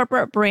 Maybe the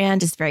corporate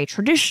brand is very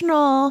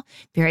traditional,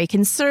 very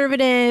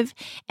conservative,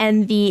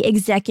 and the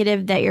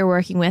executive that you're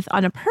working with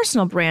on a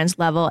personal brand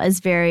level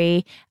is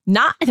they're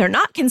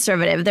not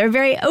conservative. They're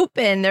very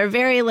open. They're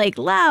very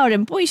loud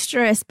and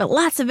boisterous, but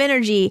lots of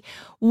energy.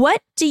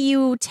 What do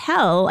you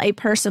tell a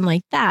person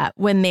like that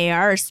when they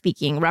are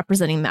speaking,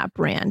 representing that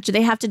brand? Do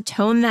they have to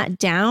tone that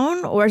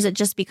down, or does it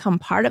just become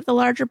part of the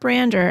larger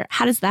brand, or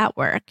how does that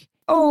work?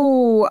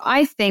 Oh,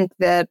 I think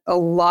that a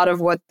lot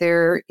of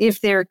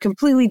if they're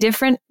completely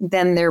different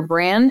than their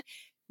brand,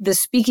 the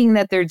speaking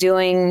that they're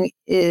doing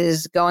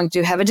is going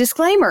to have a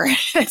disclaimer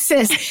that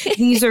says,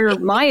 these are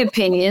my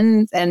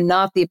opinions and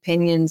not the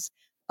opinions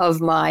of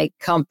my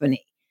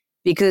company,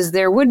 because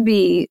there would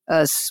be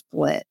a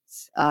split.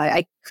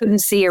 I couldn't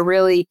see a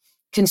really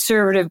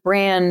conservative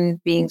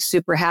brand being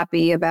super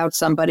happy about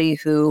somebody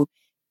who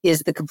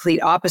is the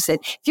complete opposite.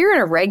 If you're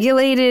in a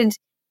regulated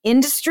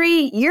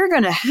industry, you're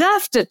going to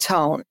have to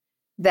tone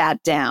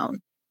that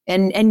down.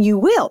 And you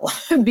will,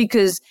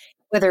 because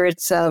whether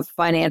it's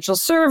financial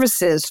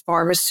services,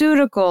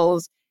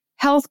 pharmaceuticals,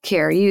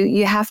 healthcare,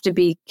 you have to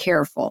be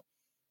careful.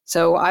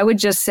 So I would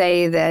just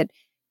say that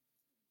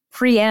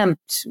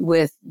preempt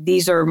with,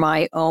 these are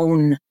my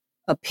own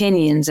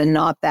opinions and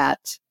not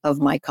that of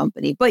my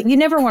company. But you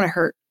never want to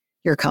hurt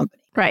your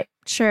company. Right.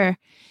 Sure.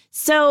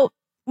 So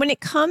when it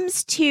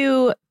comes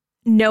to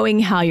knowing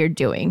how you're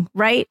doing,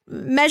 right?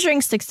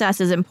 Measuring success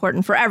is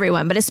important for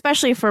everyone, but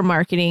especially for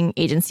marketing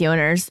agency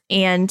owners.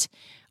 And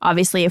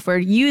obviously, if we're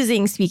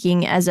using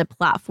speaking as a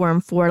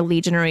platform for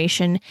lead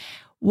generation,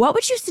 what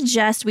would you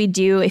suggest we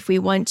do if we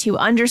want to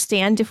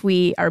understand if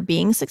we are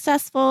being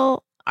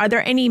successful? Are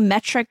there any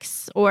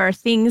metrics or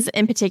things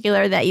in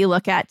particular that you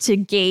look at to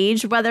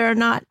gauge whether or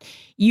not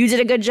you did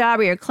a good job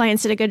or your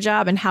clients did a good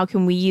job? And how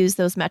can we use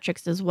those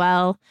metrics as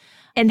well?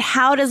 And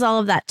how does all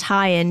of that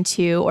tie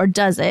into, or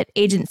does it,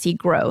 agency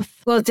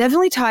growth? Well, it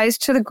definitely ties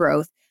to the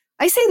growth.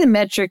 I say the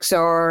metrics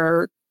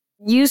are,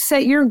 you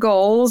set your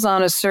goals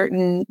on a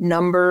certain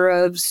number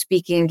of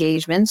speaking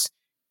engagements.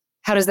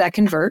 How does that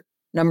convert?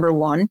 Number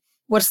one.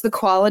 What's the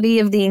quality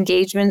of the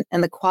engagement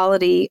and the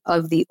quality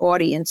of the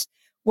audience?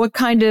 What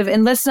kind of,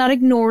 and let's not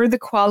ignore the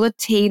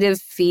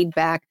qualitative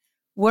feedback.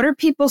 What are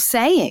people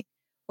saying?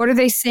 What are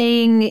they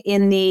saying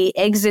in the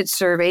exit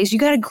surveys? You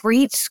got a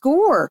great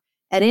score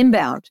at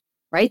inbound,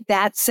 right?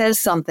 That says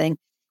something.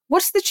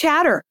 What's the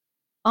chatter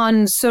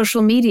on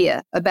social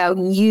media about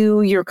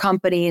you, your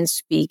company, and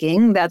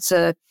speaking? That's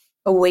a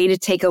way to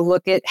take a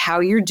look at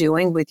how you're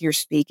doing with your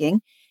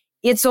speaking.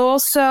 It's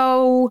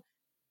also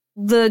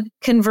the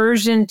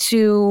conversion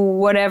to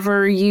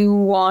whatever you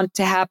want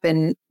to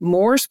happen.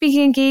 More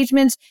speaking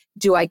engagements.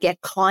 Do I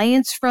get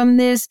clients from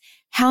this?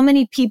 How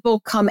many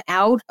people come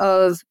out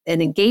of an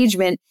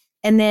engagement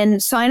and then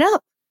sign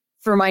up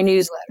for my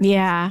newsletter?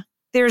 Yeah.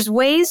 There's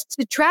ways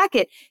to track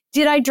it.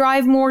 Did I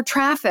drive more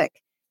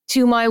traffic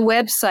to my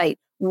website?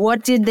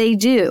 What did they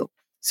do?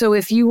 So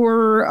if you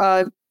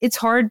were, it's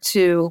hard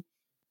to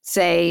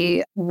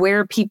say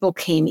where people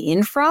came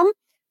in from,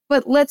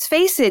 but let's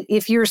face it,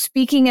 if you're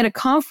speaking at a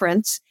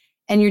conference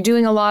and you're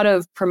doing a lot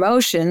of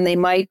promotion, they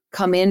might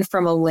come in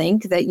from a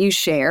link that you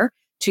share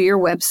to your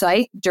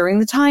website during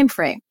the time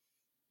frame.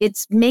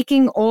 It's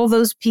making all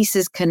those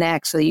pieces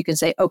connect so that you can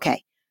say,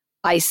 okay,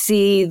 I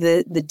see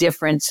the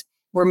difference.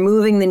 We're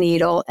moving the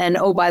needle. And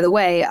oh, by the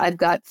way, I've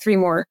got 3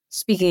 more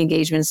speaking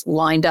engagements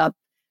lined up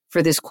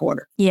for this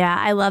quarter. Yeah,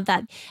 I love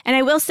that. And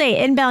I will say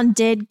Inbound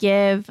did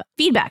give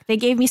feedback. They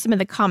gave me some of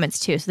the comments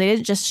too. So they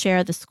didn't just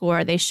share the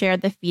score. They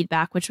shared the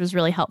feedback, which was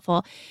really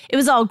helpful. It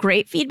was all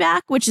great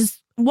feedback, which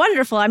is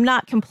wonderful. I'm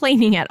not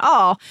complaining at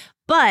all.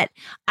 But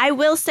I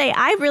will say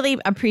I really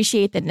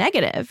appreciate the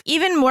negative,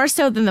 even more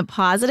so than the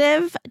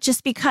positive,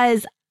 just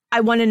because I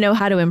want to know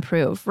how to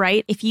improve,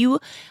 right? If you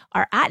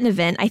are at an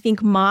event, I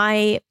think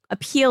my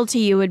appeal to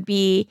you would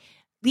be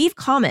leave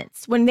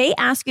comments. When they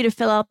ask you to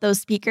fill out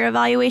those speaker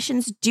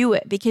evaluations, do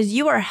it, because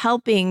you are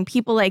helping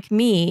people like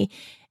me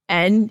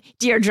and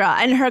Deirdre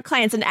and her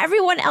clients and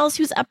everyone else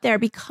who's up there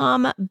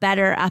become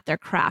better at their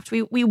craft.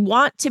 We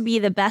want to be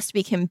the best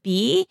we can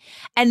be.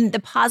 And the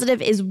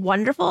positive is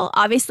wonderful.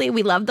 Obviously,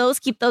 we love those.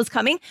 Keep those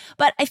coming.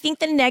 But I think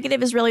the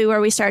negative is really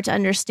where we start to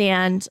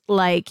understand,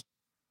 like,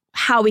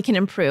 how we can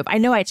improve. I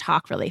know I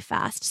talk really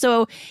fast.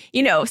 So,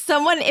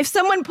 if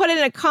someone put in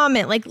a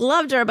comment like,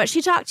 loved her, but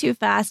she talked too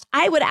fast,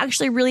 I would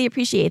actually really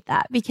appreciate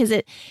that, because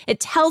it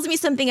tells me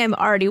something I'm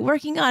already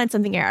working on and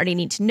something I already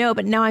need to know,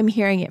 but now I'm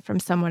hearing it from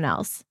someone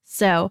else.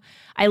 So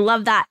I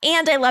love that.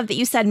 And I love that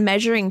you said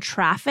measuring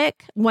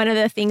traffic. One of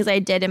the things I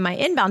did in my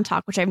inbound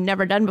talk, which I've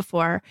never done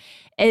before,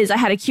 is I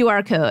had a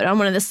QR code on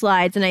one of the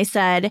slides. And I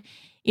said,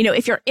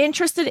 if you're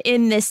interested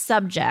in this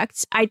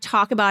subject, I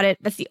talk about it.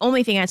 That's the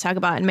only thing I talk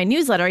about in my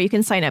newsletter. You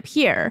can sign up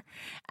here.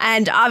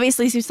 And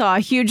obviously, we saw a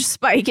huge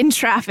spike in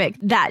traffic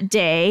that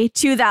day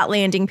to that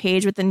landing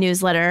page with the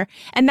newsletter.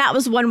 And that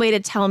was one way to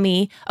tell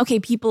me, okay,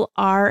 people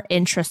are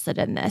interested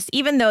in this.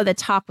 Even though the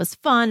talk was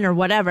fun or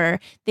whatever,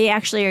 they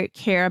actually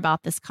care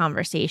about this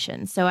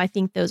conversation. So I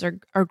think those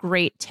are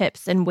great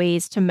tips and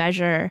ways to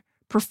measure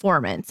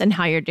performance and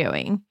how you're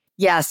doing.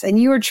 Yes. And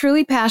you are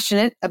truly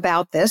passionate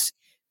about this,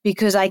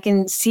 because I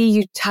can see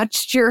you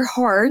touched your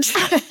heart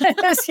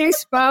as you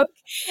spoke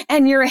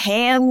and your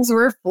hands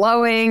were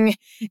flowing,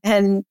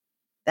 and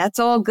that's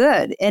all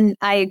good. And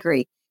I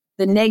agree.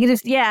 The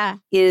negative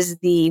is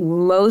the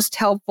most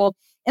helpful.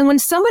 And when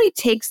somebody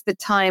takes the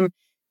time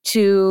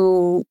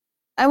to,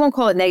 I won't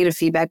call it negative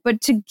feedback,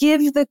 but to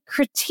give the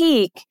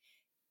critique,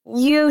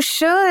 you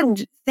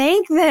should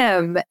thank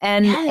them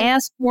and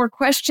ask more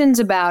questions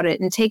about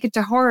it and take it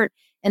to heart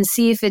and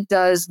see if it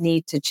does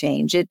need to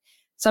change.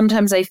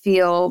 Sometimes I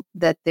feel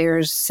that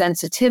there's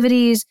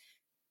sensitivities.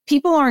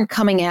 People aren't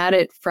coming at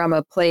it from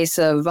a place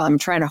of, I'm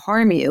trying to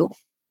harm you.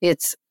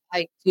 It's,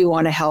 I do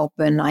want to help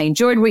and I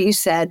enjoyed what you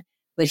said,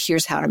 but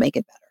here's how to make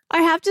it better.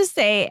 I have to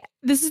say,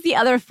 this is the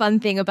other fun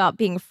thing about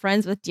being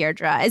friends with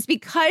Deirdre is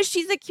because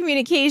she's a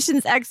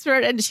communications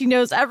expert and she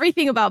knows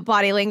everything about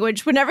body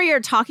language. Whenever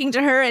you're talking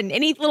to her and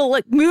any little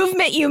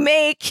movement you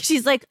make,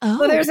 she's like, oh,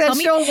 well, there's that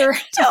shoulder.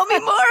 Tell me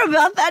more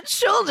about that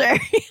shoulder.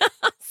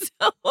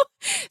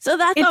 So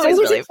that's it's always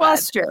really a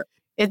cluster.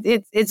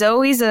 It's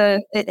always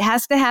it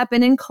has to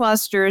happen in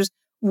clusters.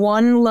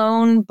 One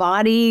lone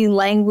body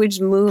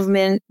language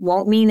movement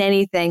won't mean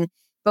anything.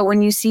 But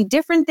when you see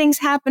different things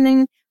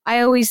happening,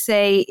 I always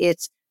say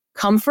it's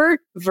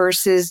comfort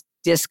versus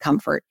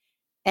discomfort.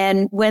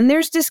 And when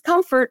there's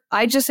discomfort,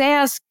 I just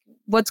ask,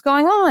 what's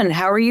going on?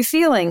 How are you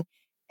feeling?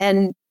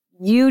 And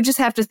you just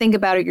have to think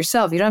about it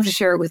yourself. You don't have to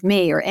share it with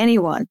me or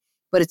anyone,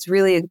 but it's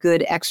really a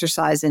good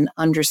exercise in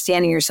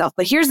understanding yourself.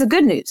 But here's the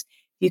good news.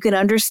 You can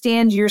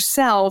understand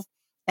yourself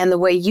and the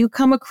way you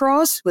come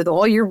across with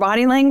all your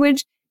body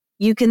language,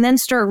 you can then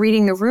start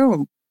reading the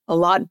room a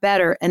lot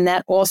better. And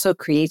that also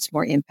creates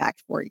more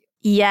impact for you.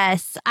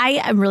 Yes,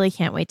 I really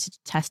can't wait to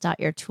test out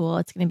your tool.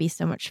 It's going to be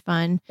so much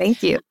fun.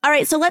 Thank you. All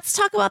right, so let's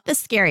talk about the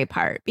scary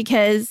part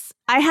because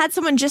I had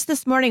someone just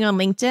this morning on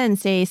LinkedIn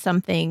say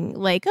something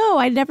like, oh,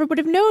 I never would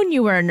have known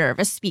you were a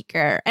nervous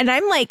speaker. And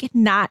I'm like,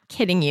 not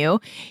kidding you.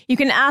 You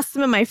can ask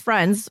some of my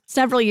friends.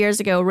 Several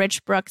years ago,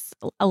 Rich Brooks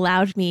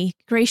allowed me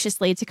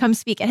graciously to come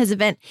speak at his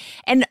event.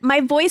 And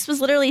my voice was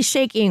literally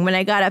shaking when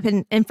I got up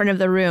in front of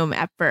the room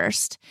at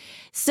first.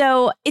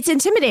 So it's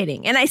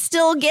intimidating. And I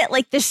still get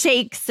like the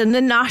shakes and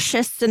the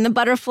nauseous and the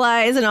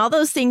butterflies and all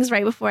those things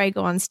right before I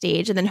go on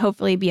stage. And then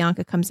hopefully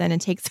Bianca comes in and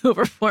takes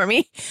over for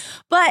me.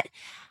 But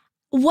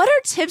what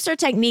are tips or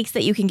techniques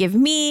that you can give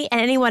me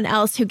and anyone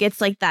else who gets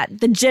like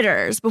the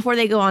jitters before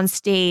they go on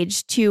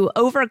stage to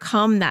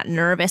overcome that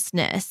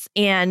nervousness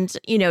and,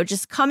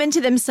 just come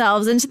into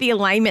themselves, into the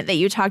alignment that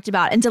you talked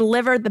about and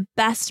deliver the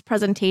best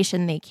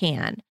presentation they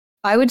can?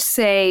 I would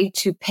say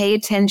to pay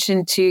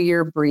attention to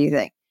your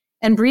breathing.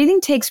 And breathing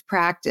takes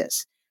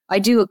practice. I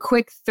do a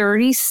quick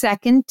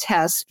 30-second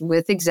test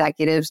with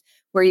executives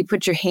where you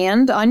put your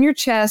hand on your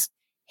chest,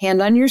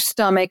 hand on your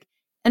stomach,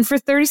 and for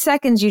 30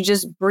 seconds, you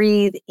just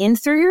breathe in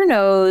through your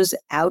nose,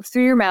 out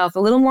through your mouth,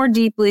 a little more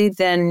deeply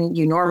than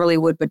you normally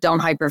would, but don't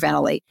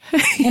hyperventilate.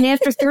 And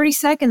after 30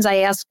 seconds, I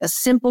ask a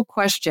simple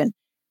question.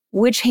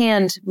 Which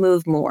hand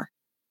moved more?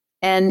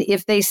 And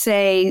if they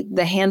say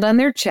the hand on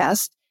their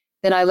chest,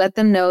 then I let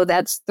them know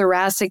that's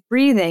thoracic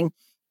breathing.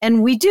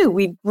 And we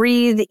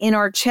breathe in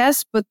our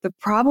chest. But the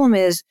problem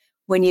is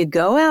when you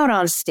go out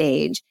on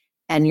stage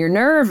and you're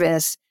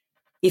nervous,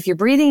 if you're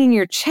breathing in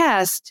your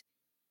chest,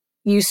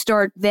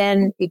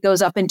 then it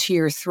goes up into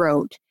your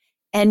throat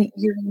and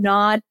you're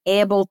not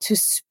able to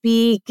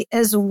speak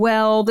as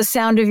well. The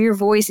sound of your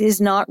voice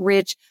is not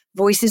rich.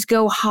 Voices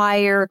go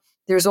higher.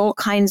 There's all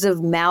kinds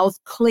of mouth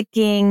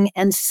clicking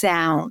and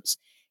sounds.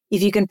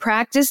 If you can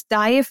practice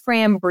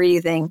diaphragm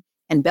breathing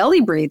and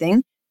belly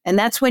breathing, and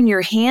that's when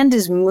your hand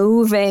is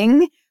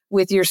moving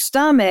with your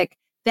stomach,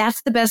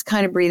 that's the best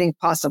kind of breathing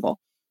possible.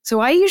 So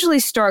I usually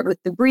start with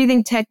the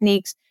breathing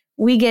techniques.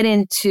 We get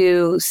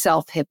into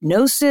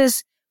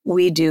self-hypnosis.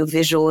 We do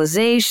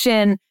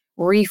visualization,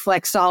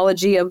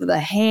 reflexology of the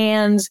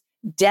hands,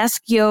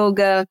 desk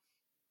yoga.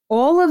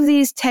 All of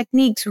these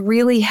techniques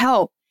really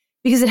help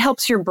because it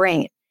helps your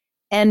brain.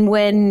 And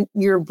when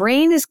your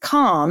brain is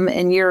calm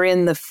and you're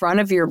in the front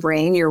of your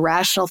brain, your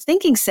rational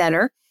thinking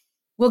center,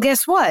 well,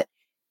 guess what?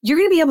 You're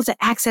going to be able to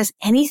access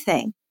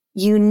anything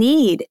you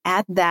need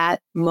at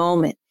that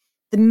moment.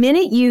 The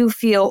minute you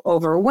feel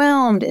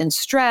overwhelmed and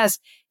stressed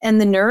and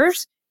the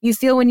nerves you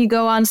feel when you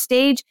go on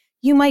stage,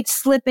 you might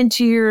slip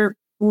into your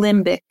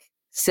limbic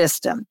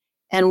system.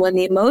 And when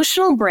the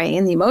emotional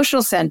brain, the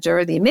emotional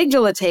center, the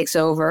amygdala takes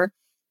over,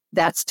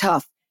 that's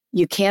tough.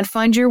 You can't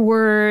find your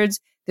words.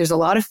 There's a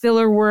lot of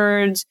filler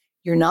words.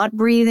 You're not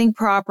breathing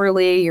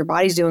properly. Your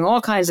body's doing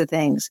all kinds of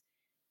things.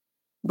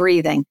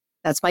 Breathing.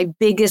 That's my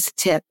biggest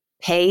tip.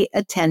 Pay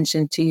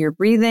attention to your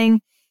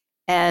breathing.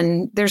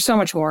 And there's so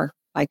much more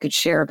I could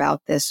share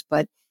about this,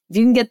 but if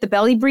you can get the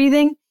belly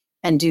breathing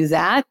and do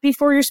that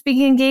before your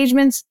speaking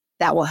engagements,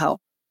 that will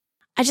help.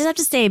 I just have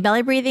to say,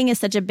 belly breathing is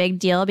such a big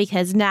deal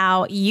because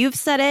now you've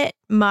said it,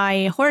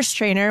 my horse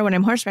trainer, when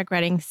I'm horseback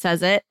riding,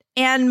 says it,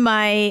 and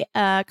my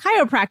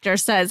chiropractor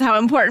says how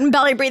important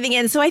belly breathing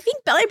is. So I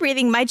think belly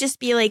breathing might just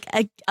be like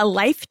a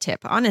life tip,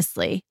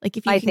 honestly. Like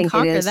if you can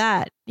conquer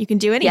that, you can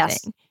do anything.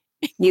 Yes,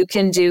 you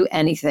can do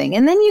anything.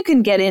 And then you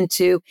can get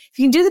into, if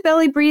you can do the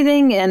belly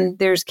breathing and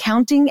there's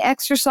counting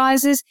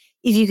exercises,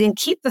 if you can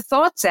keep the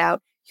thoughts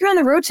out, you're on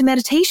the road to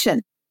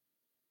meditation.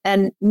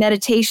 And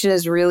meditation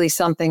is really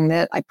something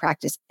that I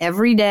practice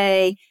every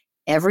day,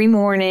 every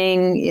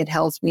morning. It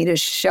helps me to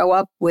show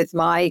up with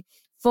my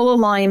full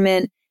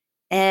alignment.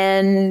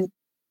 And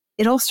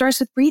it all starts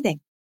with breathing.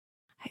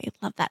 I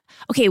love that.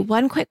 Okay,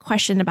 one quick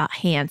question about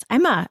hands.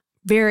 I'm a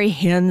very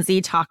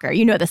handsy talker.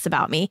 You know this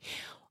about me.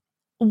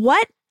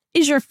 What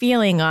is your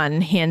feeling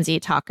on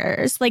handsy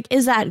talkers? Like,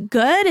 is that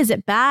good? Is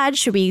it bad?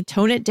 Should we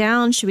tone it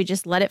down? Should we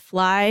just let it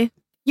fly?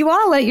 You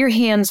want to let your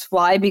hands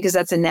fly because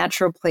that's a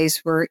natural place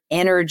where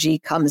energy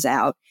comes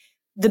out.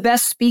 The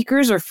best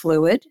speakers are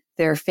fluid.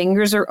 Their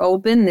fingers are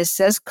open. This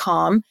says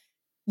calm.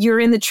 You're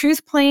in the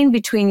truth plane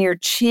between your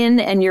chin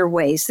and your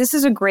waist. This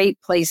is a great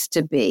place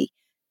to be.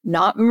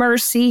 Not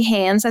mercy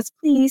hands. That's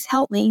please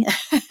help me.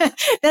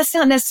 That's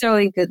not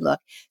necessarily a good look.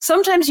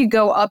 Sometimes you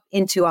go up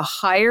into a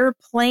higher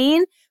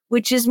plane,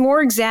 which is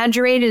more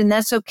exaggerated, and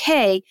that's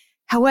okay.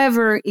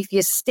 However, if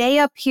you stay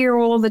up here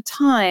all the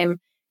time,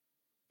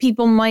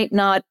 people might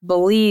not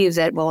believe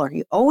that, well, are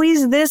you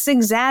always this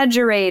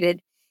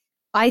exaggerated?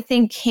 I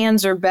think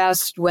hands are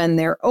best when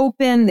they're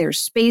open, there's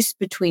space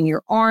between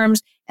your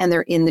arms, and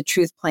they're in the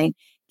truth plane.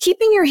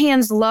 Keeping your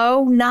hands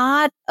low,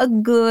 not a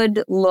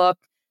good look.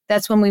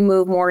 That's when we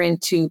move more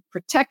into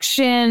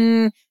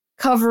protection,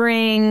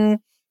 covering.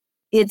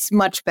 It's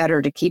much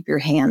better to keep your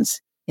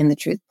hands in the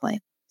truth plane.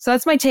 So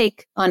that's my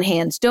take on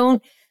hands.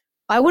 Don't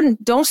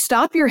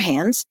stop your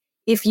hands.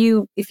 If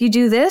you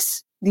do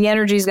this, the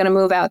energy is going to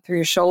move out through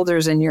your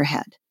shoulders and your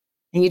head.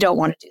 And you don't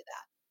want to do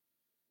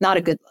that. Not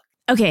a good look.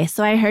 Okay,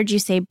 so I heard you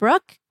say,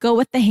 Brooke, go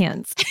with the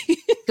hands.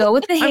 Go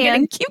with the hands. I'm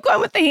going to keep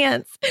going with the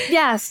hands.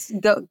 Yes,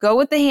 go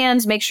with the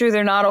hands. Make sure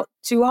they're not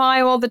too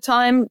high all the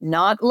time,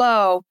 not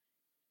low.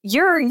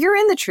 You're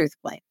in the truth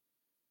plane.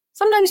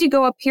 Sometimes you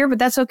go up here, but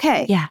that's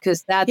okay. Yeah.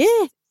 Because that's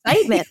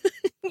excitement.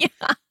 Yeah.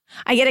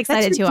 I get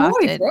excited too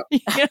often.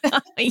 Yeah,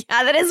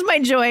 that is my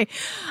joy.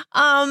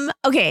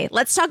 Okay,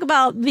 let's talk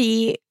about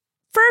the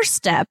first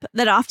step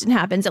that often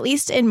happens, at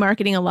least in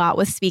marketing a lot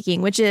with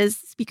speaking, which is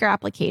speaker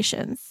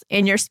applications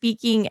and your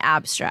speaking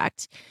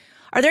abstract.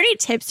 Are there any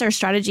tips or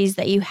strategies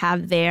that you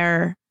have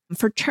there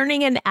for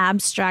turning in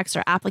abstracts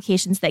or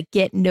applications that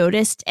get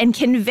noticed and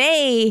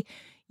convey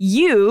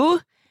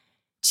you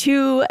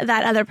to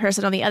that other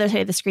person on the other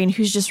side of the screen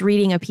who's just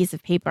reading a piece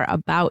of paper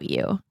about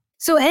you?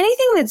 So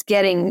anything that's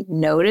getting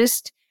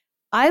noticed,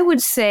 I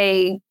would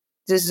say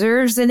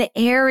deserves an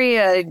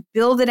area,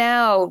 build it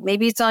out.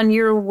 Maybe it's on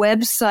your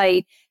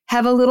website.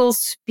 Have a little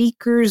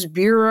speakers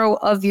bureau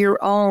of your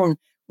own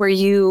where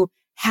you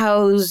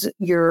house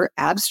your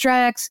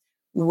abstracts,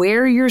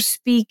 where you're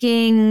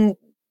speaking,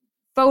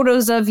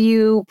 photos of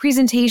you,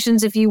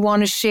 presentations if you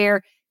want to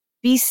share.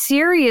 Be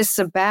serious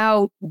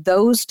about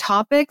those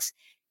topics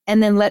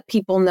and then let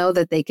people know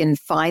that they can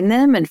find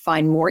them and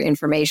find more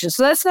information.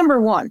 So that's number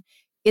one.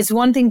 It's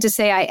one thing to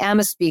say, I am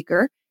a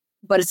speaker,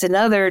 but it's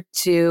another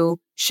to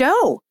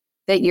show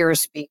that you're a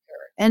speaker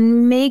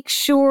and make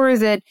sure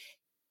that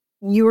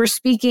your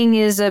speaking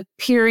is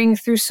appearing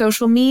through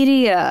social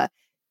media.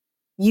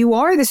 You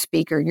are the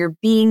speaker. You're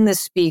being the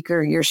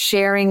speaker. You're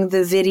sharing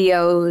the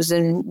videos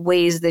and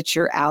ways that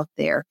you're out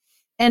there.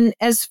 And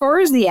as far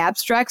as the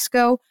abstracts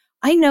go,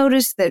 I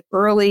noticed that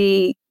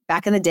early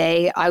back in the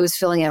day, I was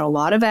filling out a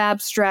lot of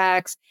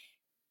abstracts.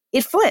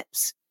 It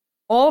flips.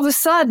 All of a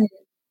sudden,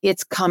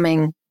 it's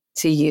coming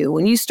to you.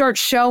 When you start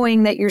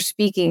showing that you're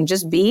speaking,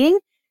 just being,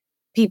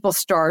 people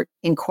start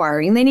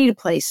inquiring. They need a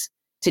place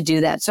to do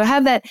that. So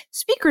have that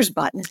speakers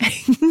button.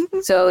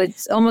 So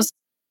it's almost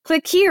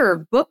click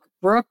here, book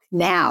Brooke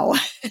now.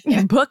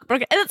 Yeah, book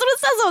Brooke. And that's what it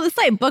says on the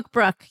site, book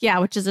Brooke. Yeah,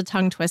 which is a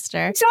tongue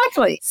twister.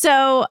 Exactly.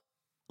 So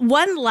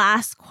one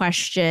last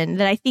question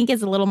that I think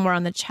is a little more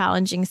on the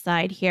challenging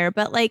side here,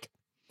 but like,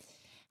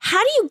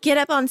 how do you get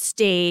up on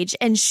stage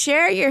and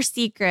share your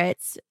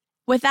secrets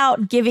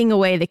without giving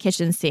away the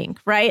kitchen sink,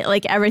 right?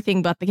 Like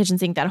everything but the kitchen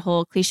sink, that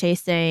whole cliche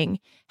saying.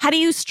 How do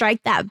you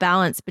strike that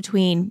balance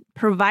between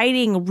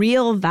providing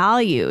real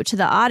value to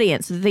the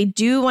audience so that they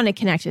do want to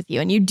connect with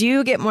you and you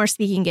do get more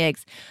speaking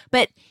gigs,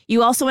 but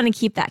you also want to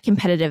keep that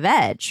competitive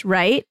edge,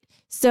 right?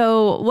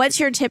 So what's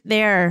your tip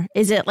there?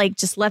 Is it like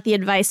just let the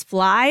advice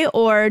fly,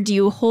 or do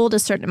you hold a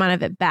certain amount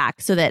of it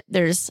back so that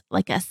there's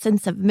like a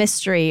sense of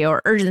mystery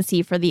or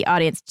urgency for the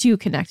audience to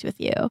connect with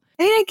you?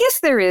 I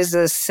guess there is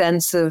a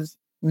sense of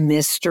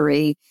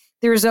mystery.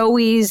 There's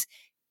always,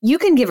 you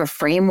can give a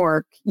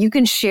framework, you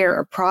can share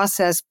a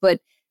process, but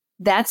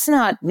that's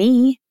not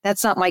me.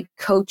 That's not my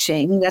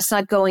coaching. That's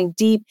not going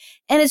deep.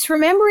 And it's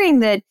remembering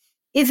that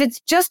if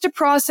it's just a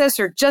process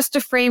or just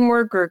a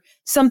framework or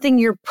something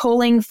you're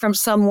pulling from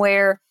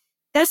somewhere,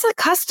 that's not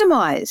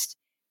customized.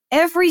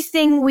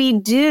 Everything we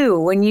do,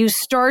 when you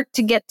start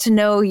to get to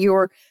know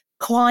your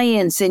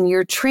clients and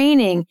your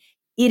training,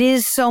 it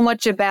is so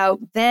much about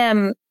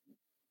them.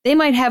 They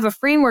might have a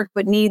framework,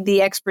 but need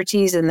the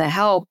expertise and the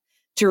help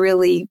to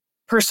really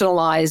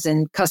personalize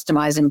and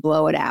customize and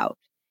blow it out.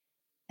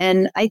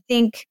 And I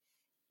think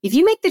if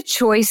you make the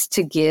choice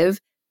to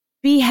give,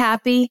 be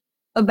happy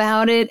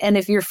about it. And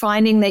if you're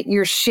finding that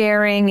you're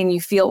sharing and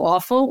you feel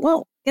awful,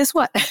 well, guess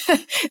what?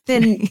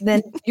 then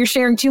you're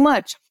sharing too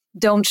much.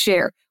 Don't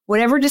share.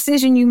 Whatever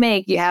decision you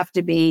make, you have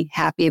to be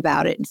happy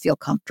about it and feel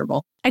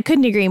comfortable. I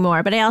couldn't agree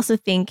more. But I also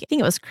think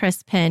it was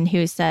Chris Penn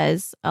who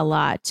says a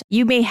lot,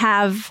 you may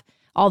have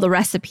all the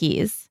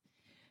recipes,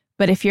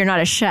 but if you're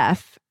not a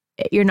chef,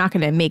 you're not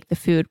going to make the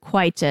food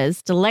quite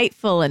as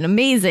delightful and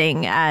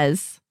amazing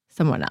as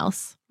someone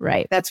else,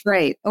 Right. That's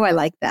great. Oh, I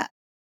like that.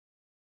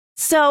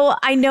 So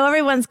I know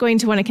everyone's going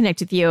to want to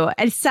connect with you.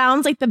 It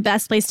sounds like the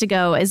best place to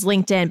go is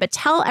LinkedIn, but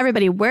tell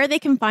everybody where they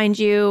can find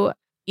you,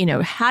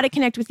 how to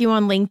connect with you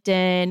on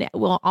LinkedIn.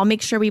 I'll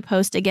make sure we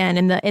post again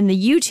in the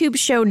YouTube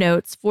show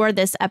notes for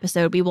this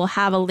episode. We will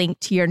have a link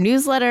to your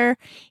newsletter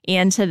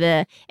and to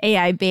the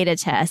AI beta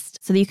test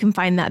so that you can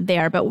find that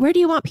there. But where do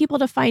you want people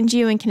to find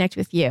you and connect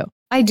with you?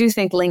 I do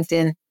think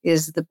LinkedIn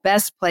is the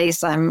best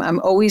place. I'm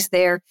always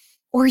there.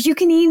 Or you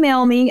can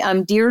email me.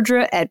 I'm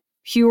Deirdre at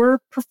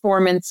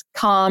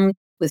pureperformancecom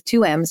with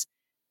 2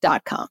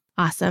 M's.com.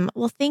 Awesome.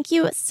 Well, thank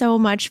you so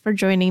much for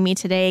joining me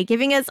today,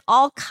 giving us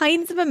all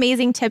kinds of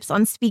amazing tips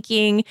on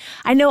speaking.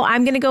 I know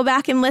I'm going to go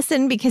back and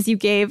listen because you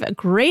gave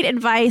great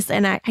advice.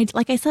 And I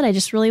like I said, I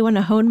just really want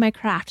to hone my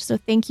craft. So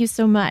thank you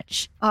so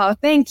much. Oh,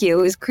 thank you.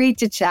 It was great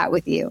to chat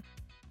with you.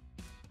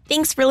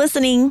 Thanks for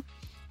listening.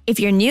 If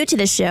you're new to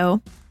the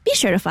show, be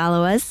sure to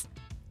follow us.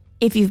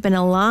 If you've been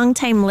a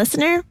long-time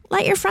listener,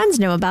 let your friends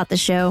know about the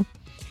show.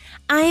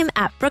 I'm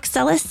at Brooke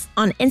Sellis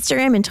on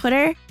Instagram and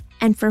Twitter.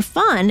 And for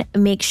fun,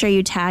 make sure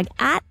you tag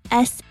at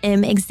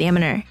SM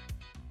Examiner.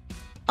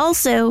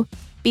 Also,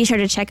 be sure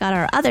to check out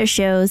our other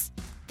shows,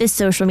 the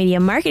Social Media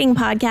Marketing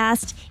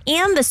Podcast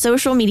and the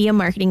Social Media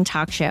Marketing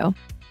Talk Show.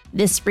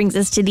 This brings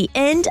us to the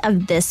end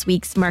of this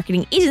week's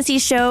Marketing Agency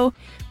Show.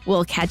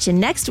 We'll catch you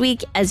next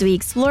week as we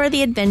explore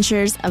the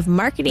adventures of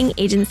marketing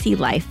agency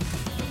life.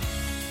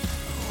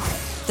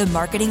 The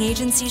Marketing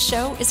Agency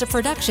Show is a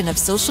production of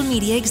Social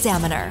Media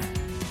Examiner.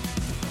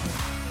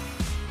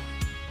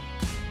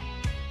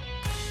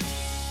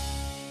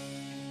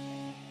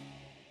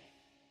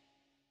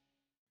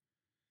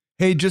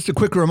 Hey, just a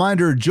quick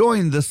reminder,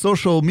 join the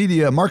Social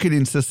Media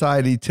Marketing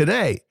Society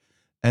today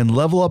and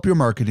level up your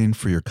marketing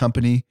for your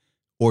company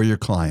or your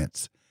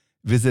clients.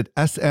 Visit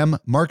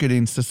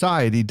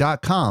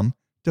smmarketingsociety.com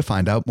to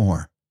find out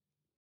more.